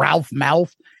time is Ralph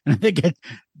Mouth, and I think it's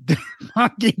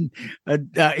fucking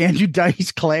Andrew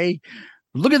Dice Clay.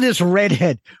 Look at this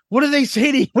redhead. What do they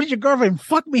say to you? What is your girlfriend?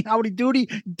 Fuck me, howdy doody.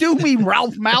 Do me,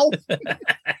 Ralph Mouth.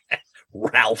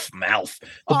 Ralph Mouth.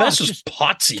 The best was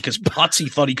Potsy, because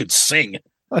Potsy thought he could sing.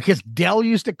 I guess Dell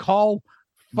used to call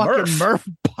fucking Murph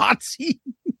Potsy.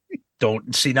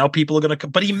 Don't see now people are going to,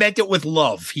 but he meant it with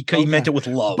love. He meant it with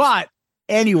love. But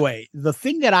anyway, the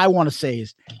thing that I want to say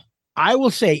is, I will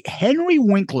say Henry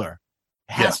Winkler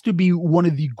has to be one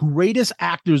of the greatest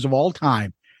actors of all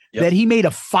time. Yep. That he made a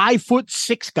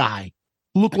 5'6" guy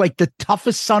look like the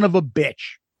toughest son of a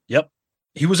bitch. Yep.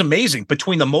 He was amazing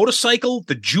between the motorcycle,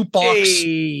 the jukebox,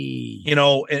 you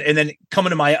know, and then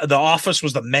coming to the office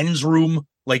was the men's room.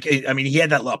 Like, I mean, he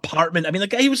had that apartment. I mean, the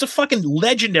guy, he was a fucking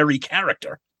legendary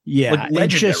character. Yeah. Like,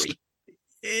 legendary.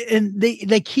 And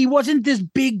he wasn't this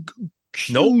big,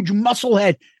 huge muscle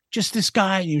head, just this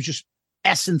guy. He was just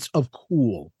essence of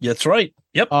cool. That's right.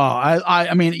 Yep.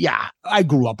 I mean, yeah, I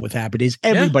grew up with Happy Days.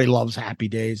 Everybody loves Happy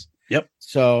Days. Yep.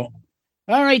 So,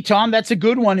 all right, Tom, that's a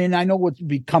good one. And I know what'll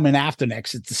be coming after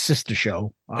next. It's the sister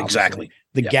show. Obviously. Exactly.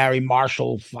 The Gary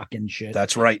Marshall fucking shit.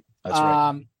 That's right. That's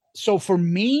right. So for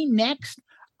me next,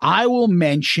 I will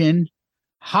mention,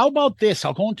 how about this?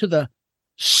 I'll go into the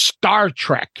Star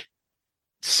Trek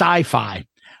sci-fi.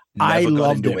 I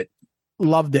loved it.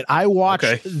 Loved it. I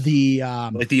watched the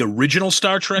like the original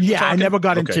Star Trek. Yeah, I never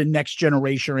got into Next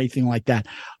Generation or anything like that.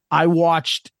 I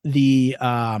watched the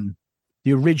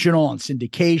original on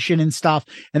syndication and stuff.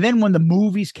 And then when the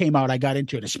movies came out, I got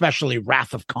into it, especially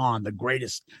Wrath of Khan, the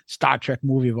greatest Star Trek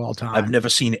movie of all time. I've never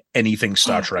seen anything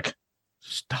Star Trek.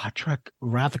 Star Trek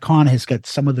Wrath of Khan has got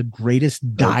some of the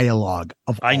greatest dialogue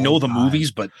of all time. I know the movies,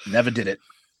 but never did it.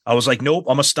 I was like, nope,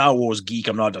 I'm a Star Wars geek.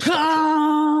 I'm not a Star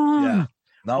Trek. Yeah.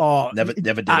 No, never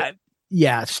did it.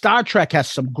 Yeah, Star Trek has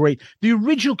some great, the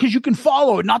original, because you can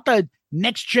follow it, not the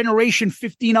Next Generation,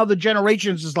 15 other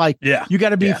generations is like, you got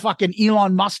to be fucking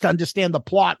Elon Musk to understand the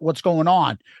plot, what's going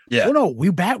on. Yeah. Oh, no,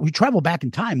 we travel back in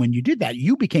time. When you did that,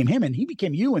 you became him and he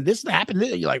became you, and this happened.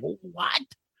 You're like, what?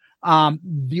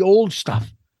 The old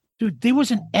stuff. Dude, there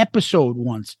was an episode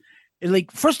once.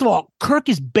 Like, first of all, Kirk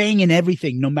is banging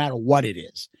everything, no matter what it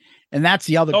is. And that's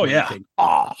the other thing.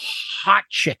 Oh, hot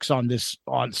chicks on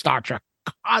Star Trek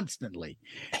constantly.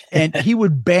 And he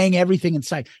would bang everything in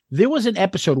sight. There was an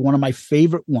episode, one of my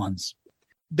favorite ones.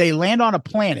 They land on a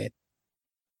planet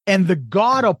and the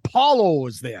god Apollo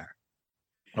was there.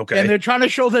 Okay. And they're trying to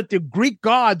show that the Greek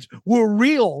gods were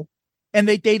real and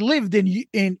they lived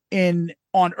in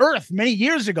on Earth many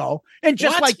years ago. And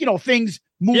just like, things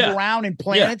move around in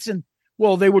planets and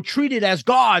they were treated as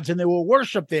gods and they were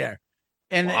worshipped there.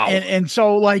 And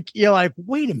so like, you're like,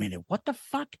 wait a minute, what the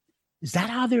fuck? Is that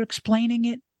how they're explaining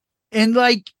it? And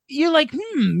like, you're like,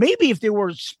 maybe if there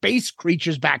were space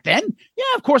creatures back then,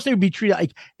 of course they would be treated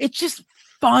like, it's just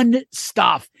fun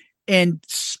stuff. And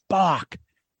Spock,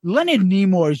 Leonard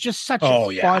Nimoy is just such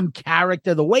a fun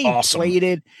character. The way he played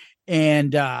it,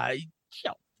 and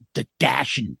the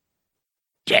dashing,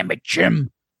 damn it,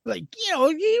 Jim. Like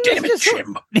damn it,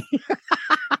 Jim.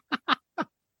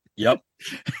 Yep.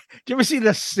 Did you ever see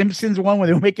the Simpsons one where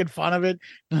they were making fun of it?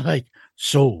 Like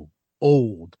so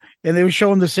old, and they were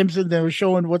showing the Simpsons. They were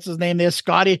showing what's his name there,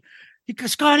 Scotty.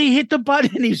 Scotty hit the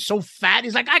button. He's so fat.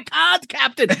 He's like, I can't,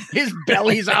 Captain. His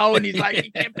belly's out, and he's like,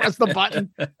 he can't press the button.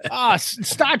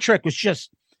 Star Trek was just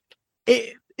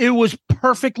it was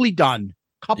perfectly done.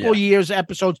 Couple years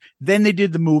episodes. Then they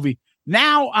did the movie.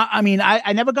 Now, I mean,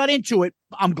 I never got into it.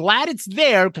 I'm glad it's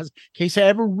there because in case I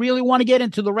ever really want to get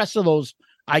into the rest of those,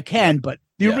 I can. But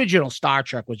the original Star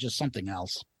Trek was just something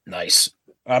else. Nice.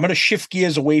 I'm gonna shift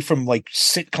gears away from like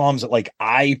sitcoms that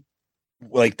I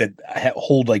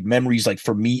hold like memories like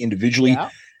for me individually.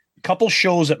 A couple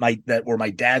shows that were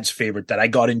my dad's favorite that I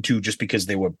got into just because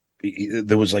there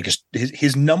was like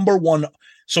his number one.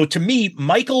 So to me,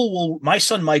 my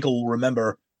son Michael will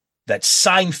remember that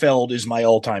Seinfeld is my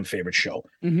all-time favorite show.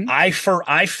 Mm-hmm.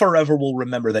 I forever will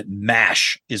remember that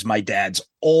MASH is my dad's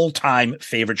all-time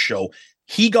favorite show.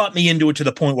 He got me into it to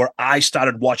the point where I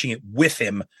started watching it with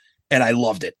him and I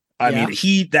loved it. I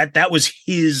mean, that was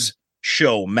his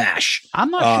show, MASH.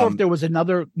 I'm not sure if there was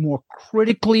another more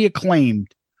critically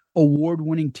acclaimed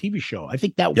award-winning TV show. I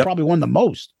think that probably won the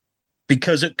most.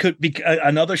 Because it could be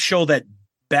another show that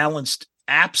balanced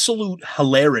absolute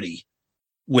hilarity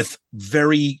with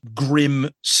very grim,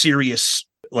 serious.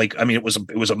 Like, I mean, it was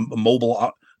a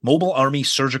mobile army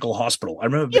surgical hospital. I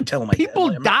remember telling my people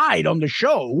died on the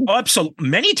show. Oh, absolutely,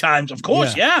 many times, of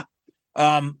course,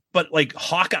 but like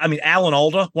Hawkeye. I mean, Alan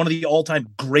Alda, one of the all-time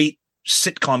great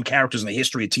sitcom characters in the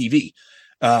history of TV.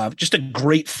 Just a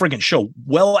great friggin' show.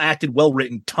 Well acted, well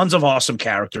written, tons of awesome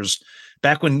characters.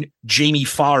 Back when Jamie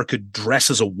Farr could dress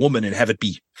as a woman and have it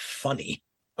be funny.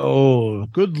 Oh,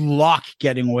 good luck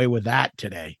getting away with that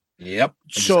today. Yep.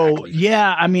 Exactly. So,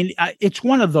 I mean, it's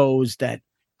one of those that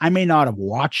I may not have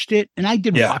watched it. And I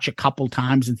did watch a couple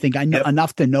times and think I know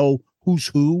enough to know who's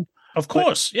who. Of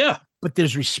course. But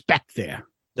there's respect there.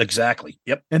 Exactly.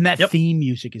 Yep. And that theme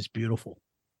music is beautiful.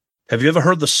 Have you ever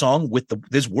heard the song with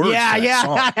there's words? Yeah, to that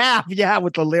song? I have. Yeah,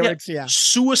 with the lyrics. Yeah.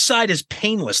 Suicide is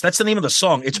painless. That's the name of the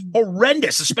song. It's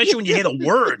horrendous, especially when you hear the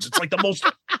words. It's like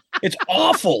it's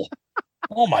awful.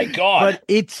 Oh my God. But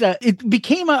it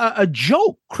became a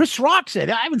joke. Chris Rock said,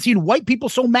 I haven't seen white people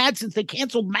so mad since they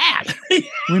canceled MASH.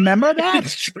 Remember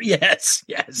that? Yes.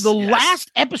 The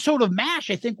last episode of MASH,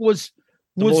 I think, was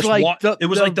like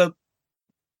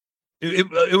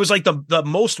the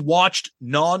most watched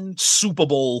non-Super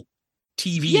Bowl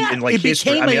TV in like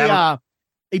history. Became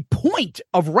a point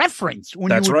of reference when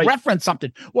you would reference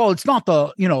something. Well, it's not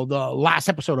the last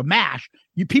episode of MASH.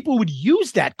 People would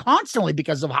use that constantly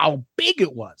because of how big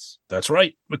it was. That's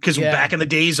right. Because back in the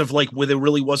days of like where there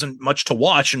really wasn't much to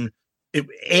watch, and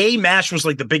MASH was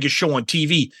like the biggest show on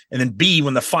TV, and then B,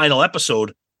 when the final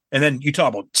episode, and then you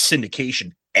talk about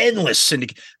syndication. Endless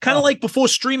syndicate, kind of like before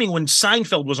streaming when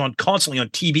Seinfeld was on constantly on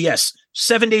TBS,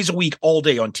 7 days a week, all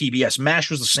day on TBS.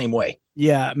 MASH was the same way.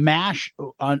 Yeah, MASH.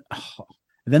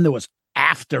 Then there was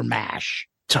After MASH.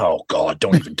 Oh God,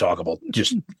 don't even talk about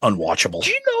just unwatchable.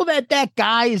 Do you know that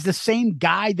guy is the same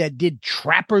guy that did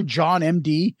Trapper John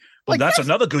MD? Like, that's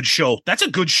another good show. That's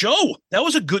a good show. That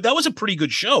was a pretty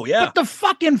good show. Yeah, but the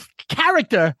fucking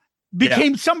character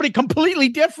became somebody completely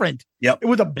different. Yep,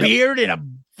 with a beard and a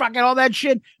fucking all that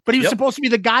shit, but he was supposed to be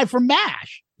the guy from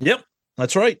MASH. Yep,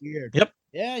 that's right. Weird. Yep.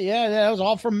 Yeah, that was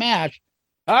all from MASH.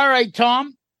 All right,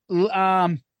 Tom.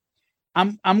 I'm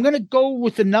gonna go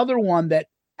with another one that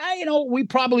we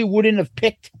probably wouldn't have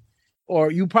picked,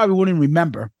 or you probably wouldn't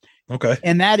remember. Okay.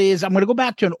 And that is, I'm gonna go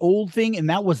back to an old thing, and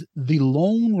that was The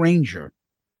Lone Ranger.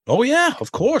 Oh yeah,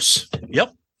 of course.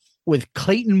 Yep. With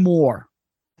Clayton Moore.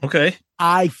 Okay.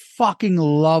 I fucking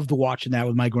loved watching that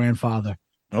with my grandfather.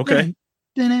 Okay.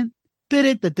 The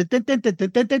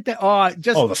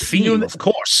theme, of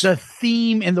course. The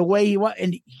theme and the way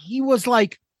he was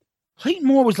like, Clayton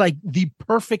Moore was like the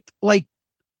perfect, like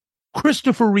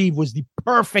Christopher Reeve was the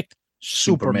perfect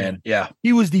Superman. Yeah.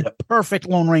 He was the perfect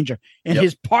Lone Ranger. And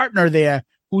his partner there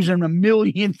who's in a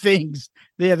million things.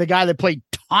 They're the guy that played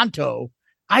Tonto.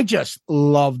 I just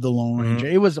love the Lone Ranger.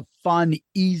 It was a fun,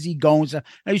 easy going.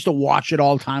 I used to watch it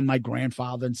all the time. My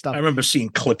grandfather and stuff. I remember seeing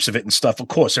clips of it and stuff. Of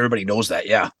course, everybody knows that.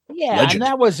 Yeah. Yeah. Legend. And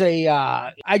that was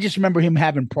I just remember him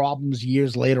having problems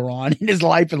years later on in his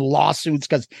life and lawsuits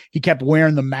because he kept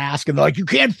wearing the mask and they're like, you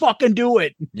can't fucking do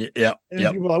it. Yeah. And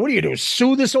people were like, what are you going to do?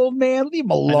 Sue this old man? Leave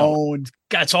him alone.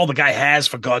 That's all the guy has,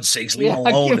 for God's sakes. Leave him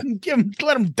alone.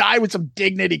 Let him die with some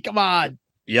dignity. Come on.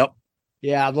 Yep.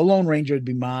 Yeah. The Lone Ranger would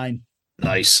be mine.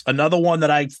 Nice. Another one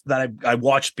that I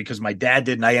watched because my dad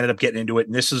did, and I ended up getting into it.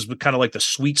 And this is kind of like the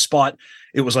sweet spot.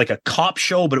 It was like a cop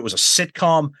show, but it was a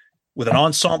sitcom with an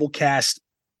ensemble cast.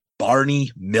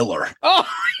 Barney Miller. Oh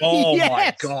yes.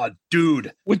 My God,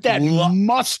 dude. With that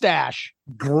mustache.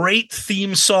 Great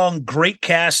theme song, great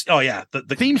cast. Oh yeah. The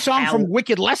theme song from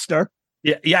Wicked Lester.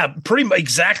 Yeah. Pretty much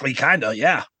exactly. Kind of.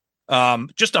 Yeah.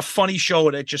 Just a funny show,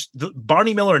 and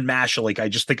Barney Miller and MASH. Like, I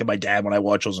just think of my dad when I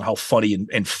watch those and how funny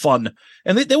and fun,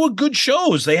 and they were good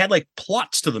shows. They had like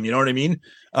plots to them, you know what I mean?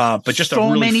 But just so a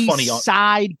really many funny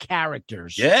side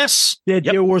characters. Yes,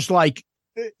 there was like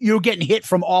you're getting hit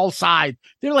from all sides.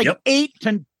 There are like 8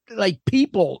 to like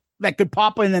people that could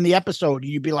pop in the episode,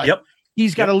 and you'd be like,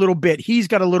 he's got a little bit, he's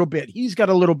got a little bit, he's got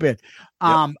a little bit.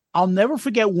 I'll never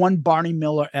forget one Barney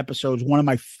Miller episode. One of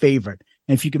my favorite.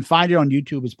 And if you can find it on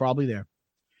YouTube, it's probably there.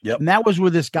 Yep. And that was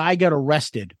where this guy got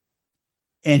arrested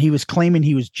and he was claiming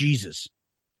he was Jesus.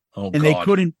 Oh, and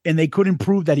God. they couldn't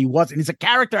prove that he wasn't. He's a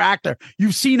character actor.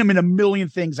 You've seen him in a million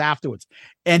things afterwards.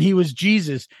 And he was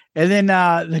Jesus. And then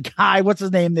the guy, what's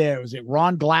his name there? Was it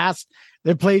Ron Glass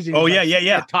that plays? Oh,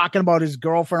 yeah. Talking about his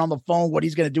girlfriend on the phone, what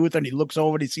he's going to do with her. And he looks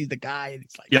over and he sees the guy and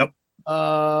he's like,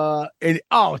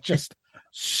 just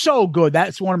so good.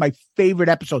 That's one of my favorite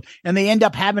episodes. And they end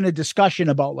up having a discussion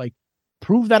about like,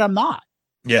 prove that I'm not.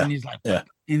 Yeah. And he's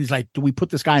like, do we put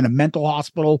this guy in a mental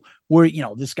hospital where,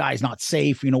 this guy's not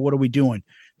safe? What are we doing?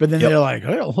 But then they're like,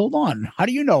 oh, hold on. How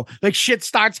do you know? Like shit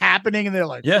starts happening and they're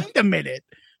like, wait a minute.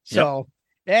 So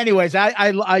anyways,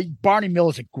 I Barney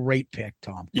Miller's a great pick,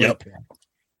 Tom. Great pick.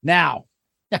 Now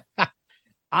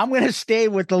I'm going to stay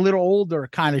with the little older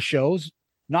kind of shows,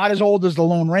 not as old as the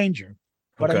Lone Ranger,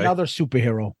 but another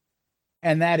superhero,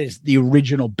 and that is the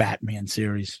original Batman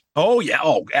series. Oh, yeah.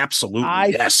 Oh, absolutely.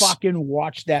 I fucking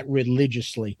watched that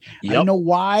religiously. I don't know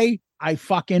why I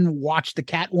fucking watched the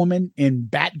Catwoman and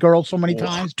Batgirl so many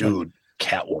times. Dude,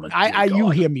 Catwoman. You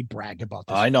hear me brag about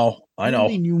this. I know.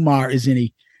 Julie Newmar is in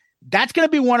That's going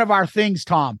to be one of our things,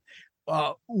 Tom.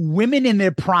 Women in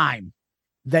their prime.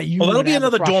 That'll be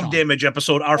another Dome Damage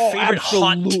episode. Our favorite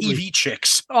hot TV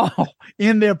chicks. Oh,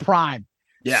 in their prime.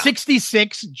 Yeah.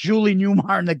 66, Julie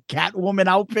Newmar in the Catwoman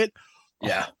outfit.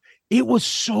 Yeah. It was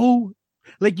so,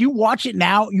 like, you watch it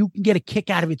now, you can get a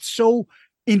kick out of it. So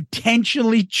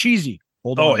intentionally cheesy.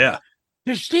 Hold on. Oh, yeah.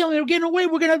 They're stealing, they're getting away.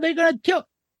 They're going to kill.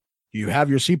 Do you have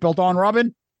your seatbelt on,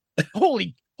 Robin?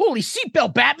 Holy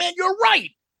seatbelt, Batman. You're right.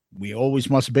 We always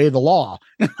must obey the law.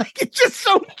 Like, it's just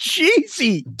so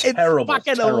cheesy. Terrible. It's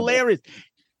fucking hilarious.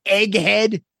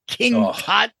 Egghead, King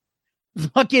Tut.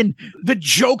 Fucking the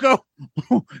Joker,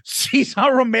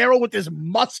 Cesar Romero with his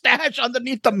mustache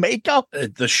underneath the makeup.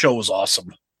 The show was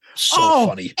awesome. So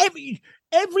funny.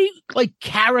 Every like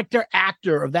character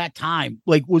actor of that time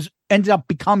ended up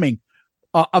becoming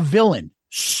a villain.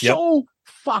 So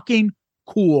fucking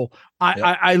cool.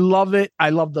 I love it. I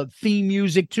love the theme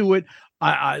music to it.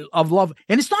 I love,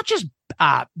 and it's not just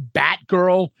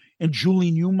Batgirl and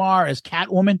Julie Newmar as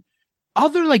Catwoman.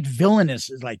 Other like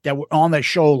villainesses like that were on that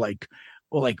show, like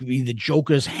the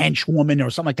Joker's henchwoman or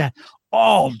something like that,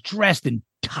 all dressed in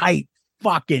tight,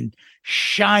 fucking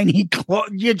shiny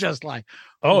clothes. You're just like,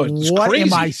 it's what crazy.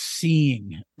 am I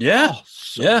seeing? Yeah, hot,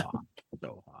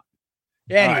 so hot.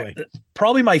 Anyway,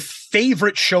 probably my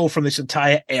favorite show from this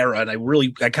entire era, and I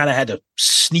kind of had to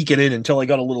sneak it in until I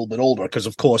got a little bit older because,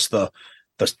 of course, the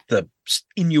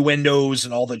innuendos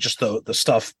and all the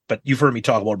stuff. But you've heard me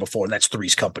talk about it before, and that's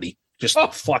Three's Company. Just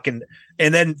fucking,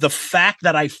 and then the fact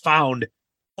that I found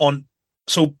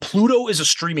so Pluto is a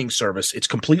streaming service. It's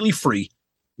completely free,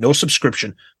 no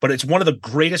subscription, but it's one of the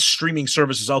greatest streaming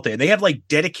services out there. And they have like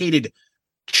dedicated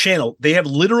channel. They have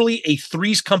literally a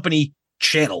Three's Company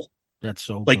channel. That's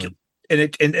so like, good.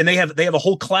 And they have a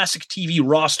whole classic TV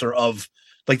roster of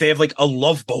like, they have like a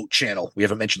Love Boat channel. We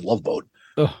haven't mentioned Love Boat.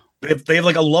 They have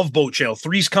like a Love Boat channel,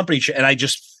 Three's Company, and I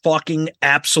just fucking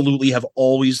absolutely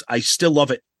I still love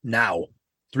it now.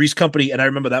 Three's Company, and I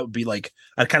remember that would be like,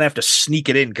 I'd kind of have to sneak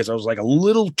it in because I was like a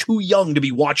little too young to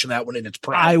be watching that one in its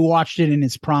prime. I watched it in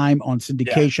its prime on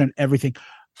syndication, everything.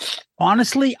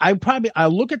 Honestly, I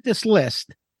look at this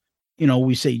list,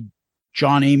 we say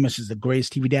John Amos is the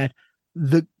greatest TV dad.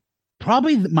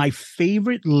 Probably my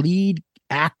favorite lead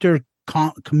actor,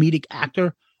 comedic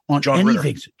actor on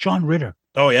anything, John Ritter.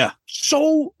 Oh yeah,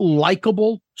 so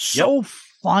likable, so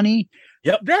funny.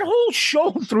 Yep, that whole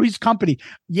show, Three's Company.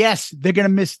 Yes, they're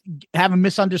gonna have a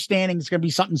misunderstanding. It's gonna be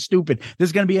something stupid.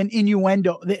 There's gonna be an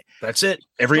innuendo. That's it.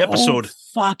 Every episode,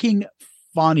 fucking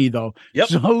funny though. Yep,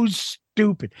 so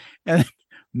stupid. And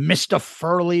Mr.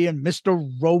 Furley and Mr.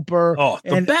 Roper. Oh,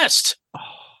 the best.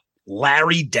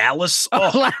 Larry Dallas.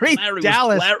 Larry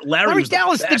Dallas. Larry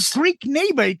Dallas, the Greek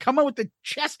neighbor. He come out with the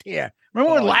chest hair.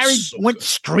 Remember when Larry went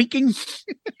streaking?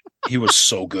 He was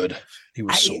so good. He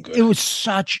was so good. It was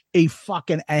such a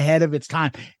fucking ahead of its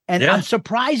time. And I'm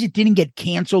surprised it didn't get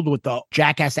canceled with the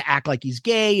Jack has to act like he's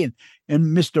gay and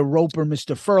Mr. Roper,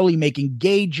 Mr. Furley making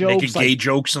gay jokes. Making gay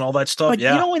jokes and all that stuff. But you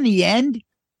know, in the end,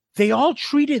 they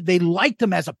liked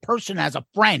him as a person, as a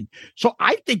friend. So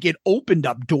I think it opened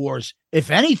up doors,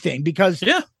 if anything, because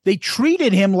they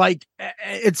treated him like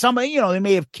it's somebody, you know, they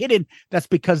may have kidded. That's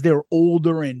because they're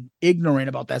older and ignorant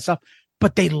about that stuff.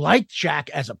 But they liked Jack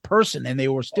as a person and they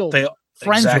were still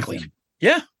friends with him.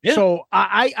 Yeah. So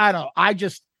I don't know.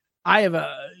 I have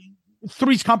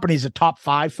Three's Company is a top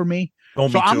 5 for me.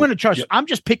 I'm going to trust. Yep. I'm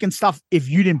just picking stuff. If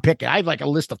you didn't pick it, I have like a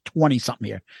list of 20 something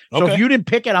here. So if you didn't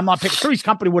pick it, I'm not picking. Three's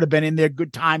Company would have been in there.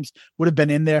 Good Times would have been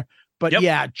in there. But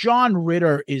John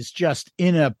Ritter is just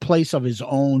in a place of his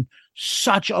own.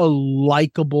 Such a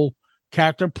likable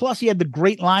character. Plus, he had the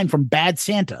great line from Bad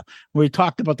Santa where he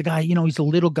talked about the guy. You know, he's a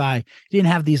little guy. He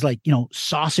didn't have these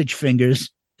sausage fingers.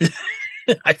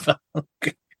 I thought.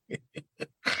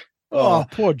 Oh,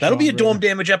 poor John that'll be a Ritter. Dome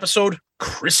Damage episode.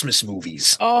 Christmas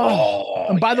movies.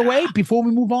 And by the way, before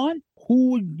we move on, who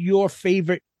would your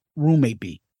favorite roommate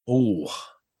be? Oh,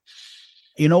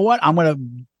 you know what? I'm gonna,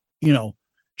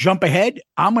 jump ahead.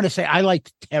 I'm gonna say I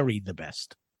liked Terry the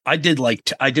best. I did like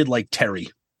Terry.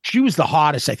 She was the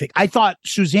hottest, I think. I thought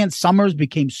Suzanne Summers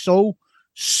became so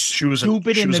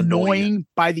stupid and annoying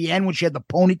by the end when she had the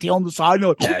ponytail on the side.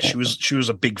 Yeah, she was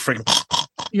a big freaking.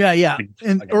 Yeah.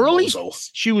 And early,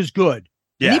 she was good.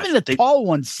 Yeah, and even the tall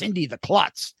one, Cindy the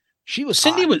Klutz, she was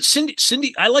hot.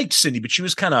 Cindy. I liked Cindy, but she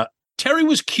was Terry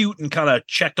was cute and kind of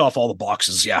checked off all the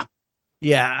boxes. Yeah.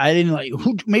 Yeah, I didn't like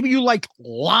maybe you liked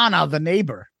Lana, the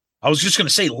neighbor. I was just going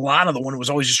to say Lana, the one who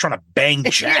was always just trying to bang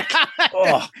Jack.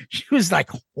 She was like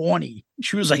horny.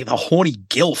 She was like the horny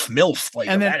MILF. Like,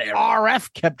 and then that era.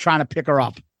 RF kept trying to pick her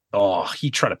up. Oh, he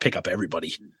tried to pick up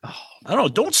everybody. I don't know.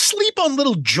 Don't sleep on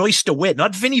little Joyce DeWitt.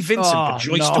 Not Vinnie Vincent, but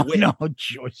Joyce DeWitt. No,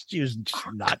 Joyce. She was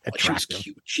not attractive.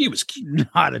 She was cute.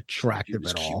 Not attractive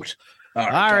at all. All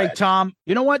right, Tom.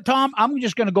 You know what, Tom? I'm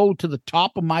just going to go to the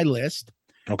top of my list.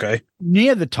 Okay.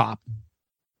 Near the top.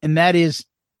 And that is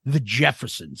The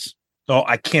Jeffersons. Oh,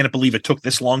 I can't believe it took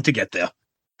this long to get there.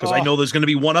 Because I know there's going to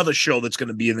be one other show that's going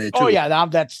to be in there, too. Oh, yeah.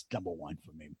 That's number one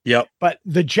for me. Yep. But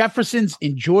The Jeffersons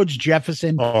and George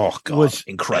Jefferson was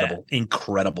incredible.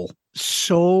 Incredible.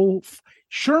 So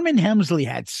Sherman Hemsley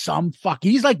had some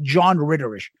he's like John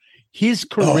Ritterish. His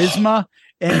charisma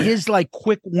and his like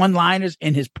quick one-liners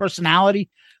and his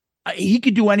personality, he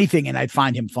could do anything and I'd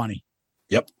find him funny.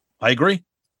 Yep. I agree.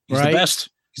 He's the best.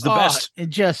 He's the best. It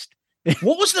just...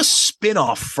 What was the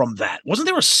spinoff from that? Wasn't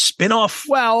there a spinoff?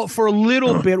 Well, for a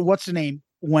little bit, what's the name?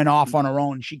 Went off on her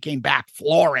own. She came back.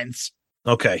 Florence.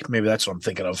 Okay. Maybe that's what I'm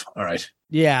thinking of. All right.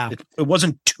 Yeah. It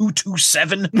wasn't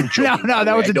 227. No,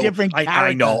 that was a different character.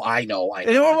 I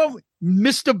know.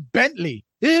 Mr. Bentley.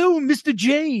 Ew, Mr.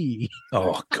 J.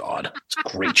 Oh, God. It's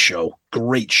a great show.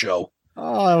 Great show.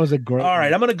 Oh, that was a great All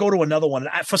right, I'm going to go to another one.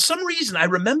 For some reason, I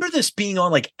remember this being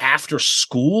on like after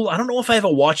school. I don't know if I ever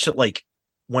watched it like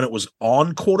when it was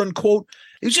on, quote unquote.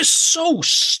 It was just so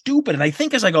stupid. And I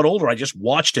think as I got older, I just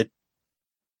watched it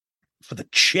for the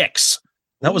chicks.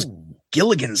 That was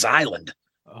Gilligan's Island.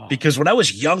 Because when I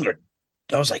was younger,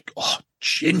 I was like, oh,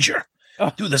 Ginger.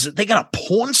 Dude, they got a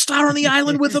porn star on the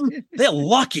island with them? They're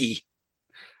lucky.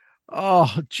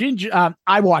 Oh, Ginger.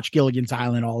 I watch Gilligan's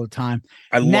Island all the time.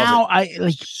 I love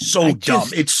it. So dumb.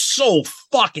 It's so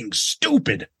fucking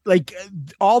stupid. Like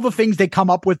all the things they come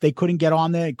up with, they couldn't get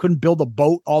on there. They couldn't build a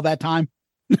boat all that time.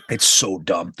 It's so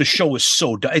dumb. The show is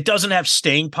so dumb. It doesn't have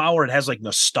staying power. It has like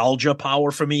nostalgia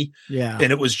power for me. Yeah.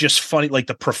 And it was just funny. Like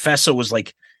the professor was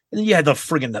like, and then you had the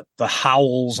friggin' the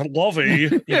howls and Lovey,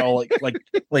 like,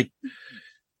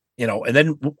 and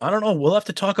then I don't know. We'll have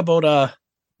to talk about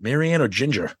Marianne or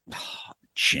Ginger.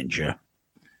 Ginger.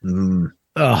 I don't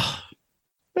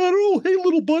know. Hey,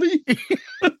 little buddy.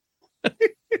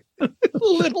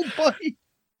 Little buddy.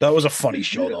 That was a funny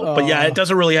show though. But yeah, it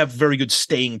doesn't really have very good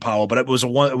staying power, but it was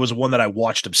one that I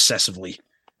watched obsessively.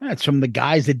 That's from the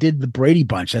guys that did the Brady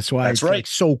Bunch. That's why it's right. like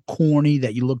so corny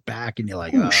that you look back and you're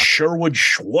like, Sherwood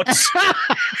Schwartz.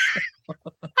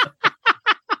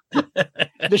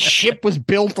 The ship was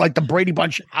built like the Brady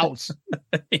Bunch house.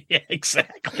 Yeah,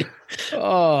 exactly.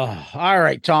 Oh, all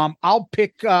right, Tom. I'll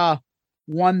pick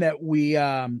one that we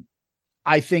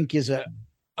I think is an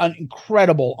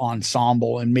incredible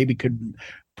ensemble and maybe could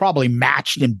probably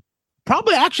match and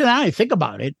probably actually now I think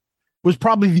about it was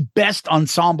probably the best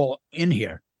ensemble in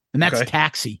here. And that's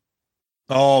Taxi.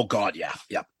 Oh God, yeah.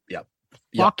 Yep.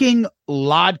 Fucking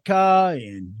Lodka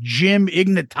and Jim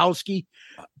Ignatowski.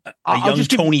 A young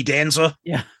Tony Danza.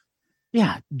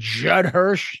 Yeah. Judd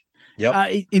Hirsch.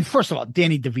 Yep. And first of all,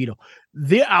 Danny DeVito.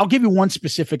 I'll give you one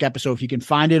specific episode. If you can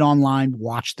find it online,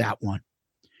 watch that one.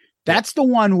 That's the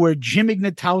one where Jim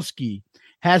Ignatowski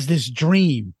has this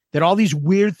dream that all these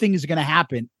weird things are going to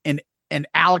happen and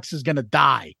Alex is going to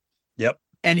die. Yep.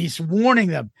 And he's warning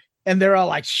them. And they're all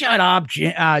like, shut up,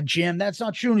 Jim. That's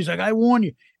not true. And he's like, I warn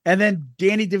you. And then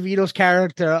Danny DeVito's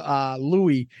character,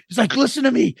 Louis, is like, listen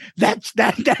to me. That's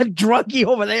that druggie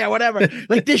over there, whatever.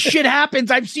 Like, this shit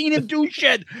happens. I've seen him do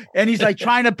shit. And he's like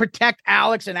trying to protect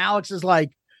Alex. And Alex is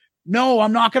like, no,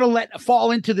 I'm not going to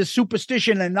fall into this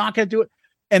superstition and not going to do it.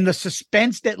 And the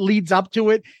suspense that leads up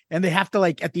to it. And they have to,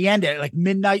 like, at the end, at like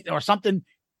midnight or something,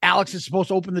 Alex is supposed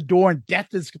to open the door and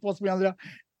death is supposed to be on the door.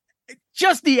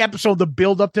 Just the episode, the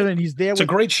build up to it, and he's there. It's a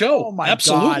great show. Oh my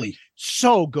Absolutely. God.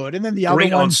 So good. And then the great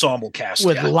other one ensemble cast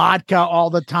with Lodka all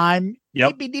the time.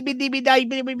 Yep.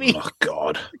 Oh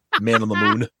God. Man on the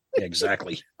Moon. Yeah,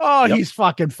 exactly. Oh, yep. He's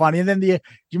fucking funny. And then do you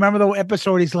remember the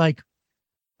episode? He's like,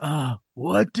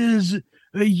 what is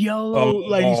a yellow?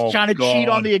 He's trying to cheat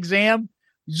on the exam.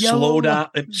 Slow down.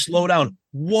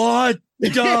 What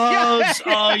does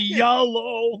a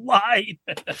yellow light?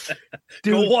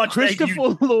 Dude, watch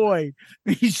Christopher Lloyd.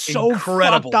 He's so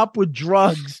fucked up with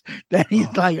drugs that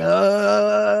he's like,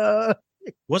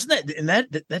 Wasn't that and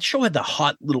that show had the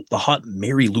hot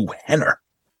Mary Lou Henner?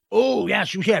 Oh yeah,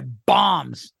 she had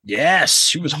bombs. Yes,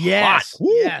 she was hot.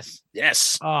 Woo.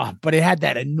 Yes. But it had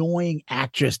that annoying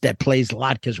actress that plays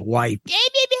Lodka's wife.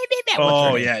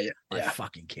 Oh yeah. I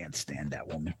fucking can't stand that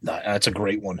woman. No, that's a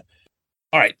great one.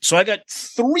 All right, so I got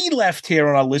 3 left here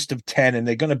on our list of 10, and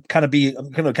they're going to kind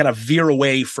of veer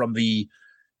away from the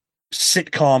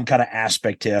sitcom kind of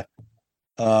aspect here.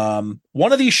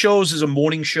 One of these shows is a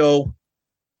morning show.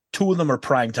 2 of them are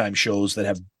primetime shows that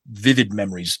have vivid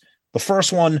memories. The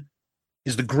first one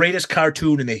is the greatest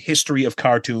cartoon in the history of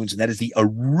cartoons, and that is the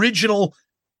original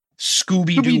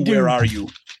Scooby-Doo, Where Are You?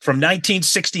 From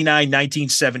 1969,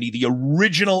 1970, the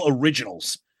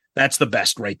originals. That's the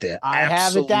best right there. I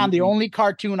have it down. The only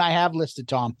cartoon I have listed,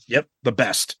 Tom. Yep, the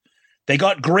best. They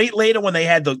got great later when they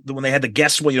had the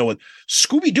guests. With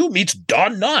Scooby-Doo meets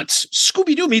Don Knotts.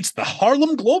 Scooby-Doo meets the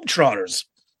Harlem Globetrotters.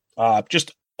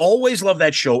 Just always love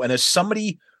that show. And as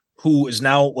somebody who is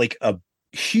now like a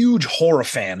huge horror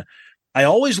fan, I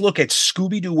always look at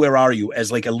Scooby-Doo, Where Are You?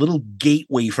 As like a little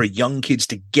gateway for young kids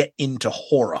to get into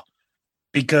horror,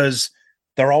 because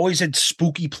they're always at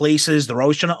spooky places. They're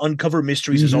always trying to uncover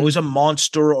mysteries. There's always a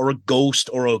monster or a ghost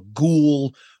or a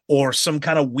ghoul or some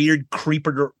kind of weird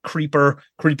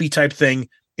creepy type thing,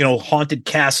 haunted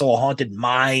castle, a haunted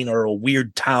mine, or a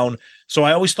weird town. So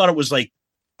I always thought it was like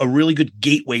a really good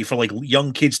gateway for like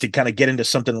young kids to kind of get into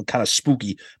something kind of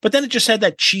spooky. But then it just had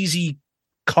that cheesy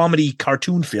comedy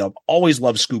cartoon feel. Always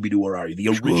loved Scooby-Doo, Where Are You? The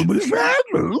original.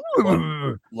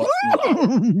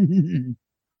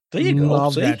 There you go.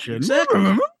 Love that shit.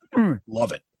 Exactly.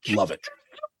 Love it. Love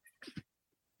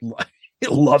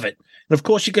it. And of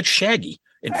course, you got Shaggy.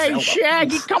 Hey,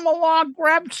 Shaggy, come along,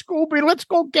 grab Scooby. Let's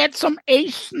go get some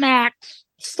Ace snacks.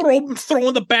 Throw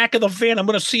in the back of the van. I'm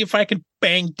going to see if I can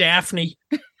bang Daphne.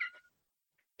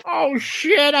 Oh,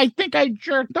 shit. I think I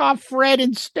jerked off Fred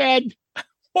instead.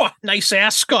 Oh, nice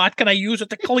ass, Scott. Can I use it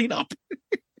to clean up?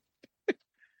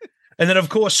 And then, of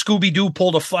course, Scooby-Doo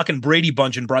pulled a fucking Brady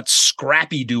Bunch and brought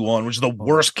Scrappy-Doo on, which is the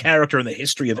worst character in the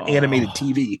history of animated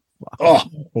TV. Oh,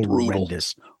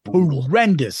 horrendous.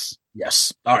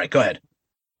 Yes. All right, go ahead.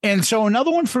 And so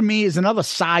another one for me is another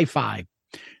sci-fi.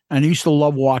 And I used to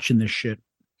love watching this shit.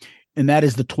 And that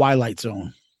is The Twilight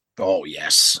Zone. Oh,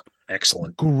 yes.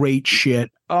 Excellent. Great shit.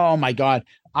 Oh, my God.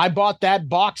 I bought that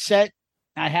box set.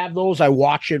 I have those. I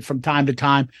watch it from time to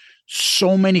time.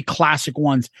 So many classic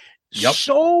ones. Yep.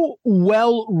 So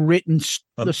well written.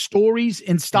 The stories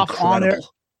and stuff on there.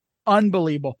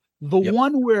 Unbelievable. The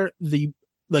one where the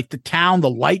town, the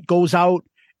light goes out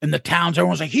and the towns,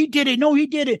 everyone's like, he did it. No, he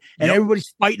did it. And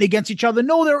everybody's fighting against each other.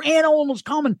 No, there are animals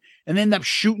coming. And they end up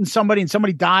shooting somebody and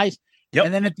somebody dies. Yep.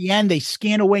 And then at the end, they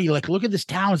scan away. You're like, look at this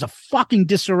town. It's a fucking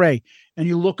disarray. And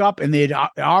you look up and they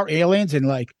are aliens and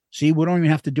like, see, we don't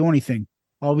even have to do anything.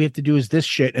 All we have to do is this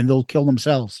shit and they'll kill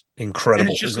themselves. Incredible. And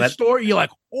it's just a story. You're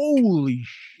like, holy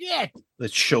shit.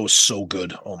 That show is so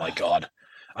good. Oh my God.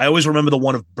 I always remember the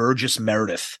one of Burgess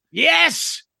Meredith.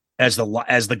 Yes. As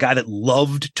the guy that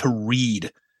loved to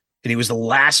read. And he was the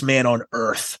last man on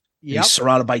earth. Yep. He's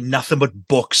surrounded by nothing but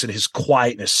books and his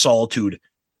quiet and his solitude.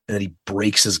 And then he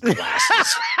breaks his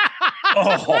glasses.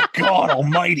 Oh, God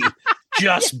almighty.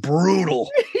 Just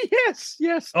brutal.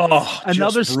 Yes. Oh,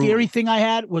 another scary thing I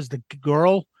had was the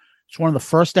girl. It's one of the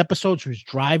first episodes. She was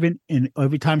driving, and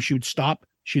every time she would stop,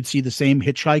 she'd see the same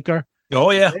hitchhiker.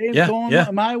 Oh, yeah.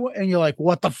 My way. And you're like,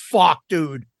 what the fuck,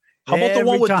 dude? How about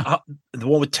the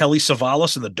one with Telly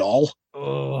Savalas and the doll?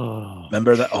 Oh,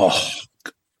 remember that? Oh,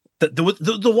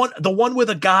 the one with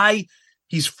a guy.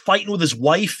 He's fighting with his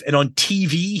wife, and on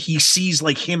TV he sees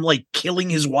like him like killing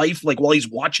his wife like while he's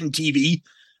watching TV.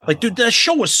 Like, dude, that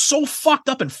show was so fucked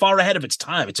up and far ahead of its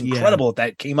time. It's incredible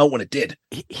that came out when it did.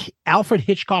 Alfred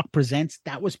Hitchcock Presents,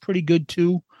 that was pretty good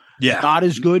too. Yeah, not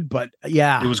as good, but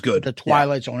yeah, it was good. The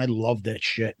Twilight Zone, I loved that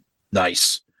shit.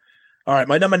 Nice. All right,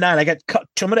 my number 9. I got cut.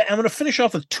 I'm gonna finish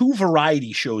off with 2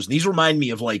 variety shows. And these remind me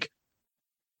of like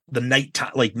the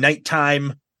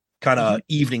nighttime kind of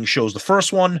evening shows. The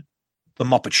first one, The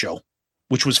Muppet Show,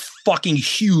 which was fucking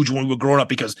huge when we were growing up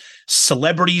because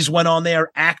celebrities went on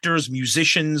there, actors,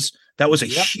 musicians. That was a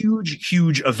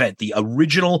huge event. The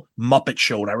original Muppet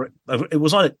Show. And it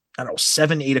was on at, I don't know,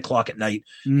 7, 8 o'clock at night.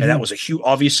 And that was a huge,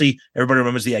 obviously everybody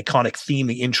remembers the iconic theme,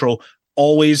 the intro.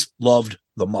 Always loved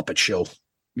The Muppet Show.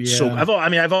 Yeah. So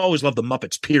I've always loved the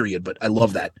Muppets, period, but I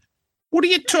love that. What are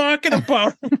you talking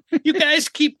about? You guys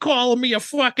keep calling me a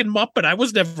fucking Muppet. I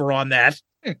was never on that.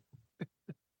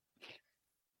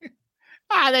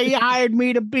 They hired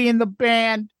me to be in the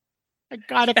band. I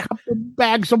got a couple of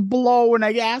bags of blow and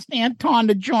I asked Anton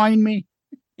to join me.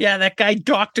 Yeah, that guy,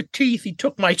 Dr. Teeth, he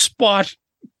took my spot.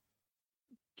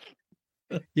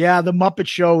 Yeah, the Muppet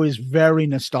Show is very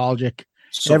nostalgic.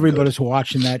 So everybody's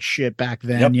watching that shit back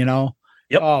then, you know?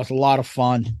 Yep. Oh, it's a lot of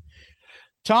fun.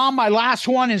 Tom, my last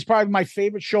one is probably my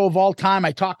favorite show of all time.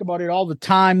 I talk about it all the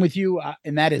time with you,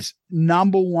 and that is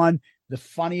number 1, the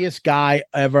funniest guy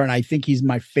ever, and I think he's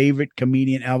my favorite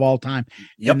comedian of all time,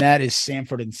 and that is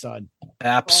Sanford and Son.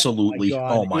 Absolutely.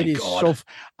 Oh, my God. So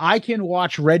I can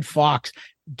watch Red Fox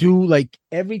do, like,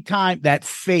 every time that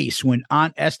face when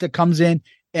Aunt Esther comes in,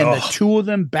 and the two of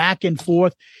them back and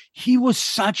forth. He was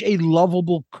such a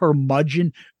lovable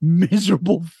curmudgeon,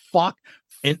 miserable fuck.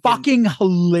 Fucking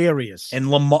hilarious. And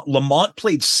Lamont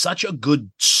played such a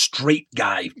good straight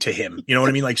guy to him. You know what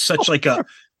I mean? Like such like a,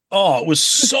 it was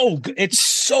so good. It's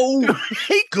so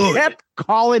he good. Kept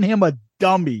calling him a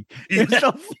dummy. It's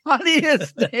the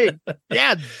funniest thing.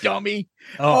 Yeah, dummy.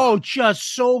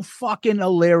 Just so fucking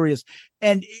hilarious.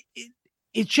 And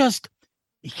it just,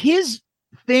 his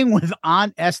thing with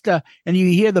Aunt Esther, and you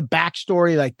hear the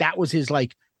backstory, like that was his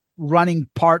like running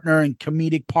partner and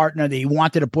comedic partner that he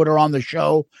wanted to put her on the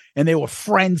show, and they were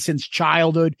friends since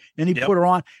childhood, and he put her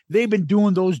on. They've been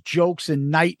doing those jokes and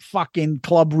night fucking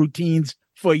club routines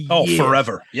for years.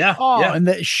 Forever. Yeah. And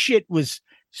the shit was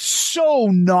so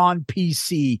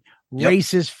non-PC,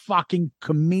 racist fucking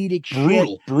comedic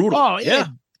brutal, shit. Brutal. Oh, yeah.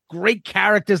 Great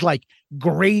characters like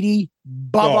Grady,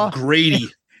 Bubba, Grady,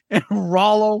 and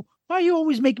Rollo. Why you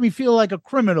always make me feel like a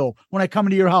criminal when I come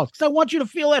into your house? Because I want you to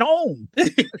feel at home.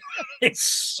 It's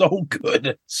so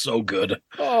good. So good.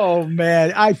 Oh,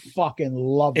 man. I fucking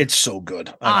love it. It's so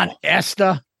good. Aunt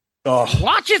Esther.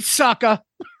 Watch it, sucker.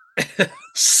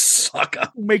 Sucker.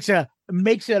 Makes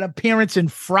an appearance in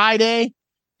Friday.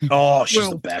 Oh, she's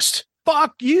the best.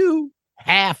 Fuck you,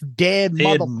 half dead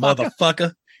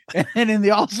motherfucker. And in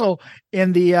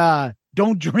the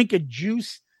don't drink a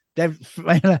juice.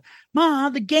 Ma,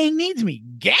 the gang needs me.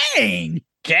 Gang.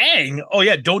 Oh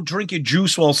yeah, don't drink your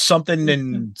juice while something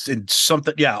and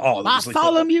something. Yeah. Oh,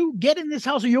 Bartholomew, get in this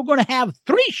house, or you're going to have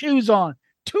 3 shoes on,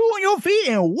 2 on your feet,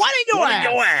 and 1 in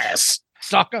your ass,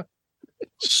 sucker.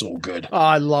 So good. Oh,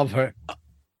 I love her.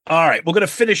 All right, we're going to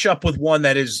finish up with one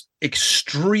that is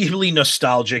extremely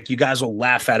nostalgic. You guys will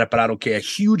laugh at it, but I don't care.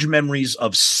 Huge memories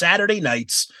of Saturday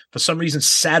nights. For some reason,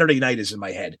 Saturday night is in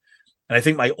my head. And I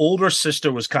think my older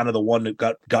sister was kind of the one that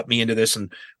got me into this.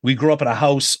 And we grew up in a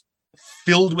house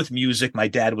filled with music. My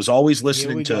dad was always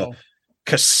listening to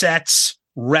cassettes,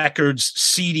 records,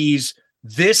 CDs.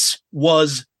 This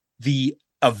was the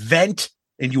event,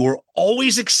 and you were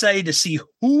always excited to see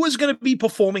who was going to be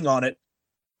performing on it.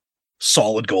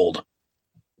 Solid Gold.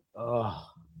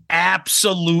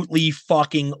 Absolutely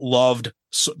fucking loved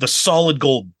the Solid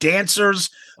Gold dancers,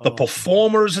 the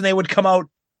performers, and they would come out.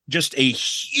 Just a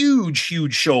huge,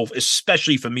 huge show,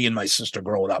 especially for me and my sister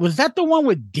growing up. Was that the one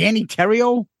with Danny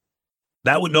Terrio?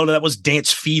 That was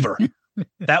Dance Fever.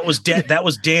 That was Dance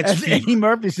As Fever. Eddie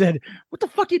Murphy said, "What the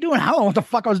fuck are you doing? I don't know what the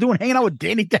fuck I was doing, hanging out with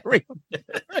Danny Terrio."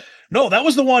 No, that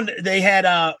was the one they had.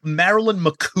 Marilyn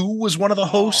McCoo was one of the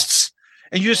hosts,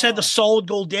 and you just had the Solid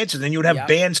Gold dancers. And you would have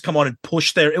bands come on and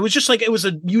push there. It was just like it was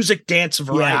a music dance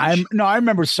variety. Yeah, I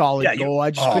remember Solid Gold.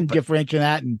 I just couldn't differentiate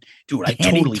that. And dude,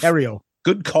 Danny Terrio.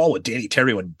 Good call with Danny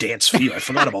Terrio and Dance Fever. I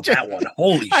forgot about that one.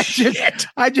 Holy shit.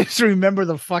 I just remember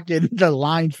the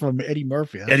line from Eddie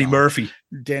Murphy. Eddie Murphy.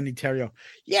 Danny Terrio.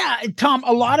 Yeah, Tom,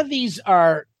 a lot of these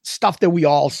are stuff that we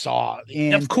all saw.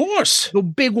 And of course. The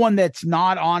big one that's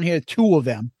not on here, two of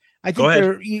them, I think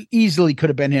there easily could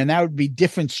have been here. And that would be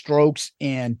Different Strokes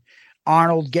and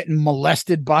Arnold getting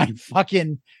molested by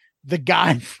fucking the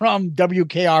guy from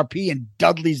WKRP and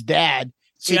Dudley's dad.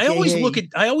 See, I always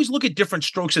look at Different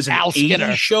Strokes as an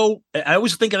 80s show. I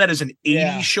always think of that as an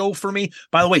 80s show for me.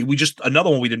 By the way, another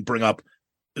one we didn't bring up,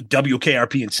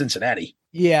 WKRP in Cincinnati.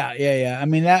 Yeah. I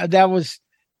mean, that was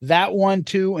that one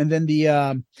too. And then the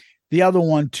other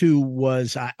one too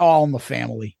was All in the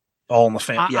Family. All in the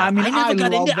Family. Yeah.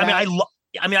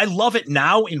 I love it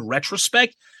now in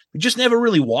retrospect. We just never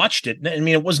really watched it. I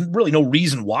mean, it wasn't really no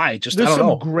reason why. There's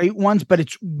some great ones, but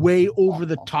it's way over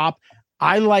the top.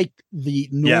 I like the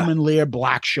Norman Lear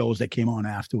Black shows that came on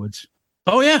afterwards.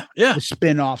 Oh, yeah. The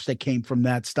spin-offs that came from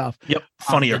that stuff. Yep,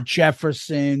 funnier. The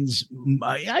Jeffersons.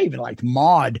 I even liked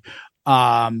Maude.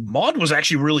 Maude was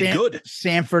actually really good.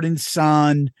 Sanford and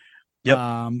Son. Yep.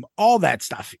 All that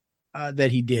stuff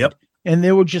that he did. Yep. And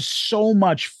they were just so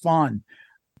much fun.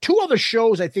 Two other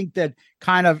shows I think that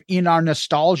kind of in our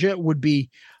nostalgia would be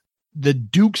the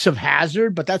Dukes of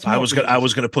Hazzard, but that's I was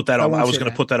gonna put that on. I was gonna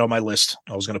put that on my list.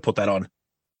 I was gonna put that on.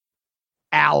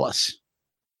 Alice.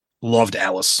 Loved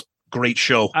Alice. Great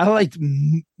show. I liked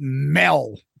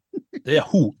Mel. Yeah,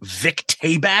 who? Vic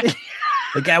Tayback?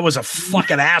 The guy was a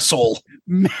fucking asshole.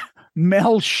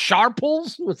 Mel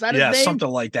Sharples? Was that his name? Yeah, something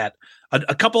like that.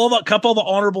 A couple of the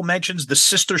honorable mentions. The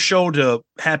sister show to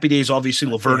Happy Days, obviously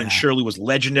Laverne and Shirley was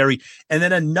legendary. And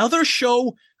then another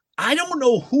show, I don't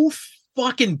know who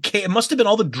fucking came. It must have been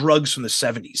all the drugs from the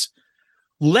 70s.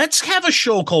 Let's have a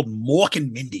show called Mork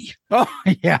and Mindy. Oh,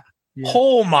 yeah.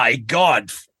 Oh my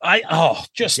God.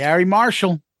 Just Gary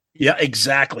Marshall. Yeah,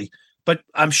 exactly. But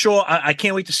I'm sure I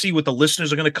can't wait to see what the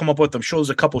listeners are going to come up with. I'm sure there's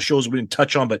a couple shows we didn't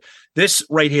touch on, but this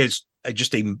right here is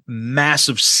just a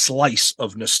massive slice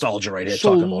of nostalgia right here.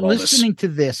 So talking about all this. Listening to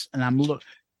this, and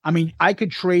I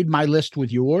could trade my list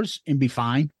with yours and be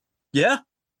fine. Yeah.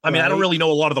 I mean, I don't really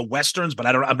know a lot of the Westerns, but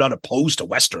I'm not opposed to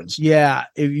Westerns. Yeah.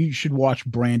 You should watch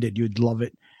Branded. You'd love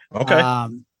it. Okay.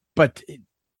 But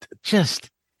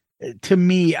just to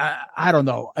me, I don't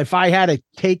know. If I had to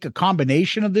take a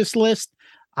combination of this list,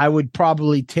 I would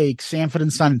probably take Sanford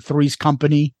and Son and Three's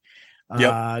Company.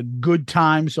 Good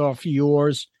Times off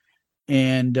yours.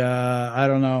 And I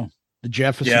don't know. The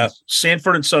Jeffersons. Yeah,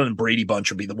 Sanford and Son and Brady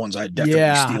Bunch would be the ones I'd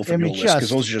definitely steal from your list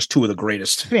because those are just two of the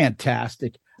greatest.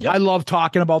 Fantastic. Yep. I love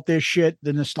talking about this shit.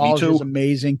 The nostalgia is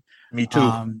amazing. Me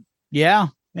too. Yeah.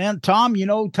 And Tom,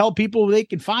 tell people they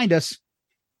can find us.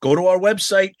 Go to our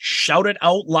website,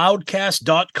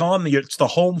 shoutitoutloudcast.com. It's the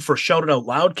home for Shout It Out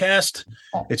Loudcast.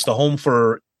 It's the home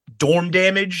for Dorm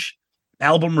Damage,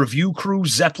 Album Review Crew,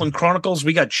 Zeppelin Chronicles.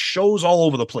 We got shows all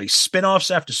over the place,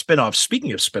 spinoffs after spinoffs.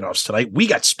 Speaking of spinoffs tonight, we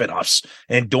got spinoffs,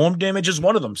 and Dorm Damage is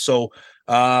one of them. So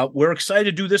we're excited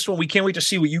to do this one. We can't wait to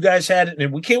see what you guys had,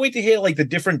 and we can't wait to hear like the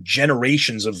different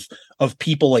generations of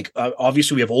people. Like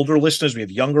obviously, we have older listeners, we have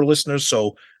younger listeners.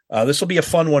 So this will be a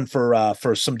fun one for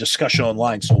some discussion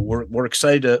online. So we're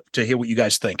excited to hear what you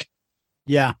guys think.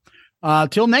 Yeah.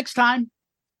 Till next time.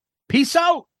 Peace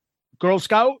out, Girl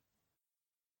Scout.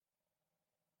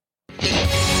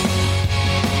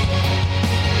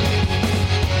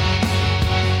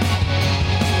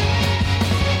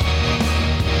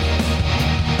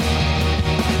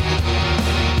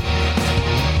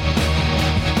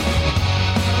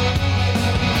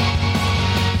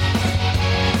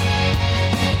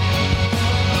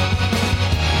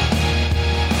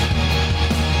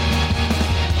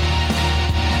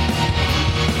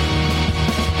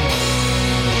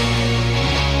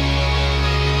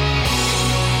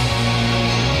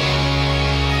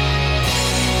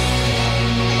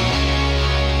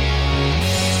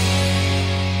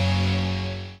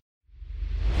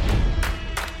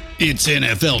 It's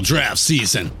NFL draft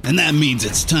season, and that means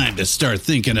it's time to start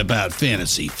thinking about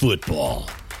fantasy football.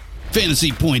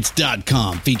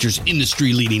 FantasyPoints.com features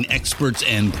industry-leading experts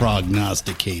and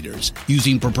prognosticators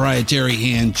using proprietary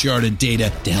hand-charted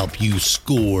data to help you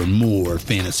score more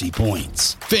fantasy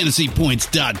points.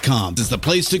 FantasyPoints.com is the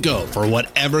place to go for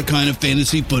whatever kind of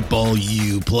fantasy football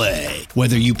you play.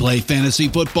 Whether you play fantasy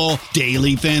football,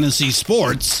 daily fantasy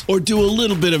sports, or do a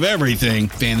little bit of everything,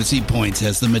 Fantasy Points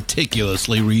has the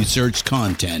meticulously researched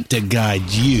content to guide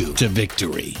you to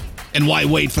victory. And why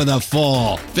wait for the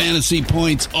fall? Fantasy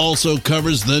Points also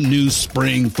covers the new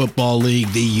spring football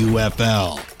league, the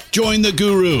UFL. Join the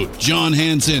guru, John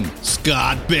Hansen,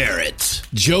 Scott Barrett,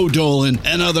 Joe Dolan,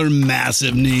 and other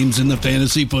massive names in the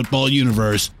fantasy football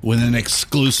universe with an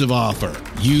exclusive offer.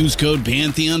 Use code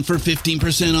Pantheon for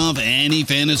 15% off any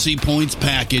Fantasy Points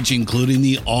package, including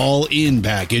the all-in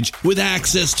package, with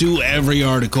access to every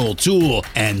article, tool,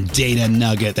 and data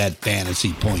nugget that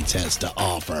Fantasy Points has to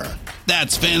offer.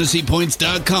 That's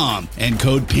FantasyPoints.com and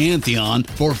code Pantheon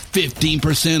for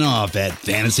 15% off at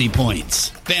Fantasy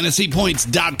Points.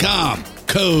 FantasyPoints.com,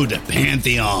 code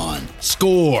Pantheon.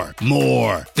 Score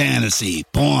more fantasy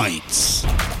points.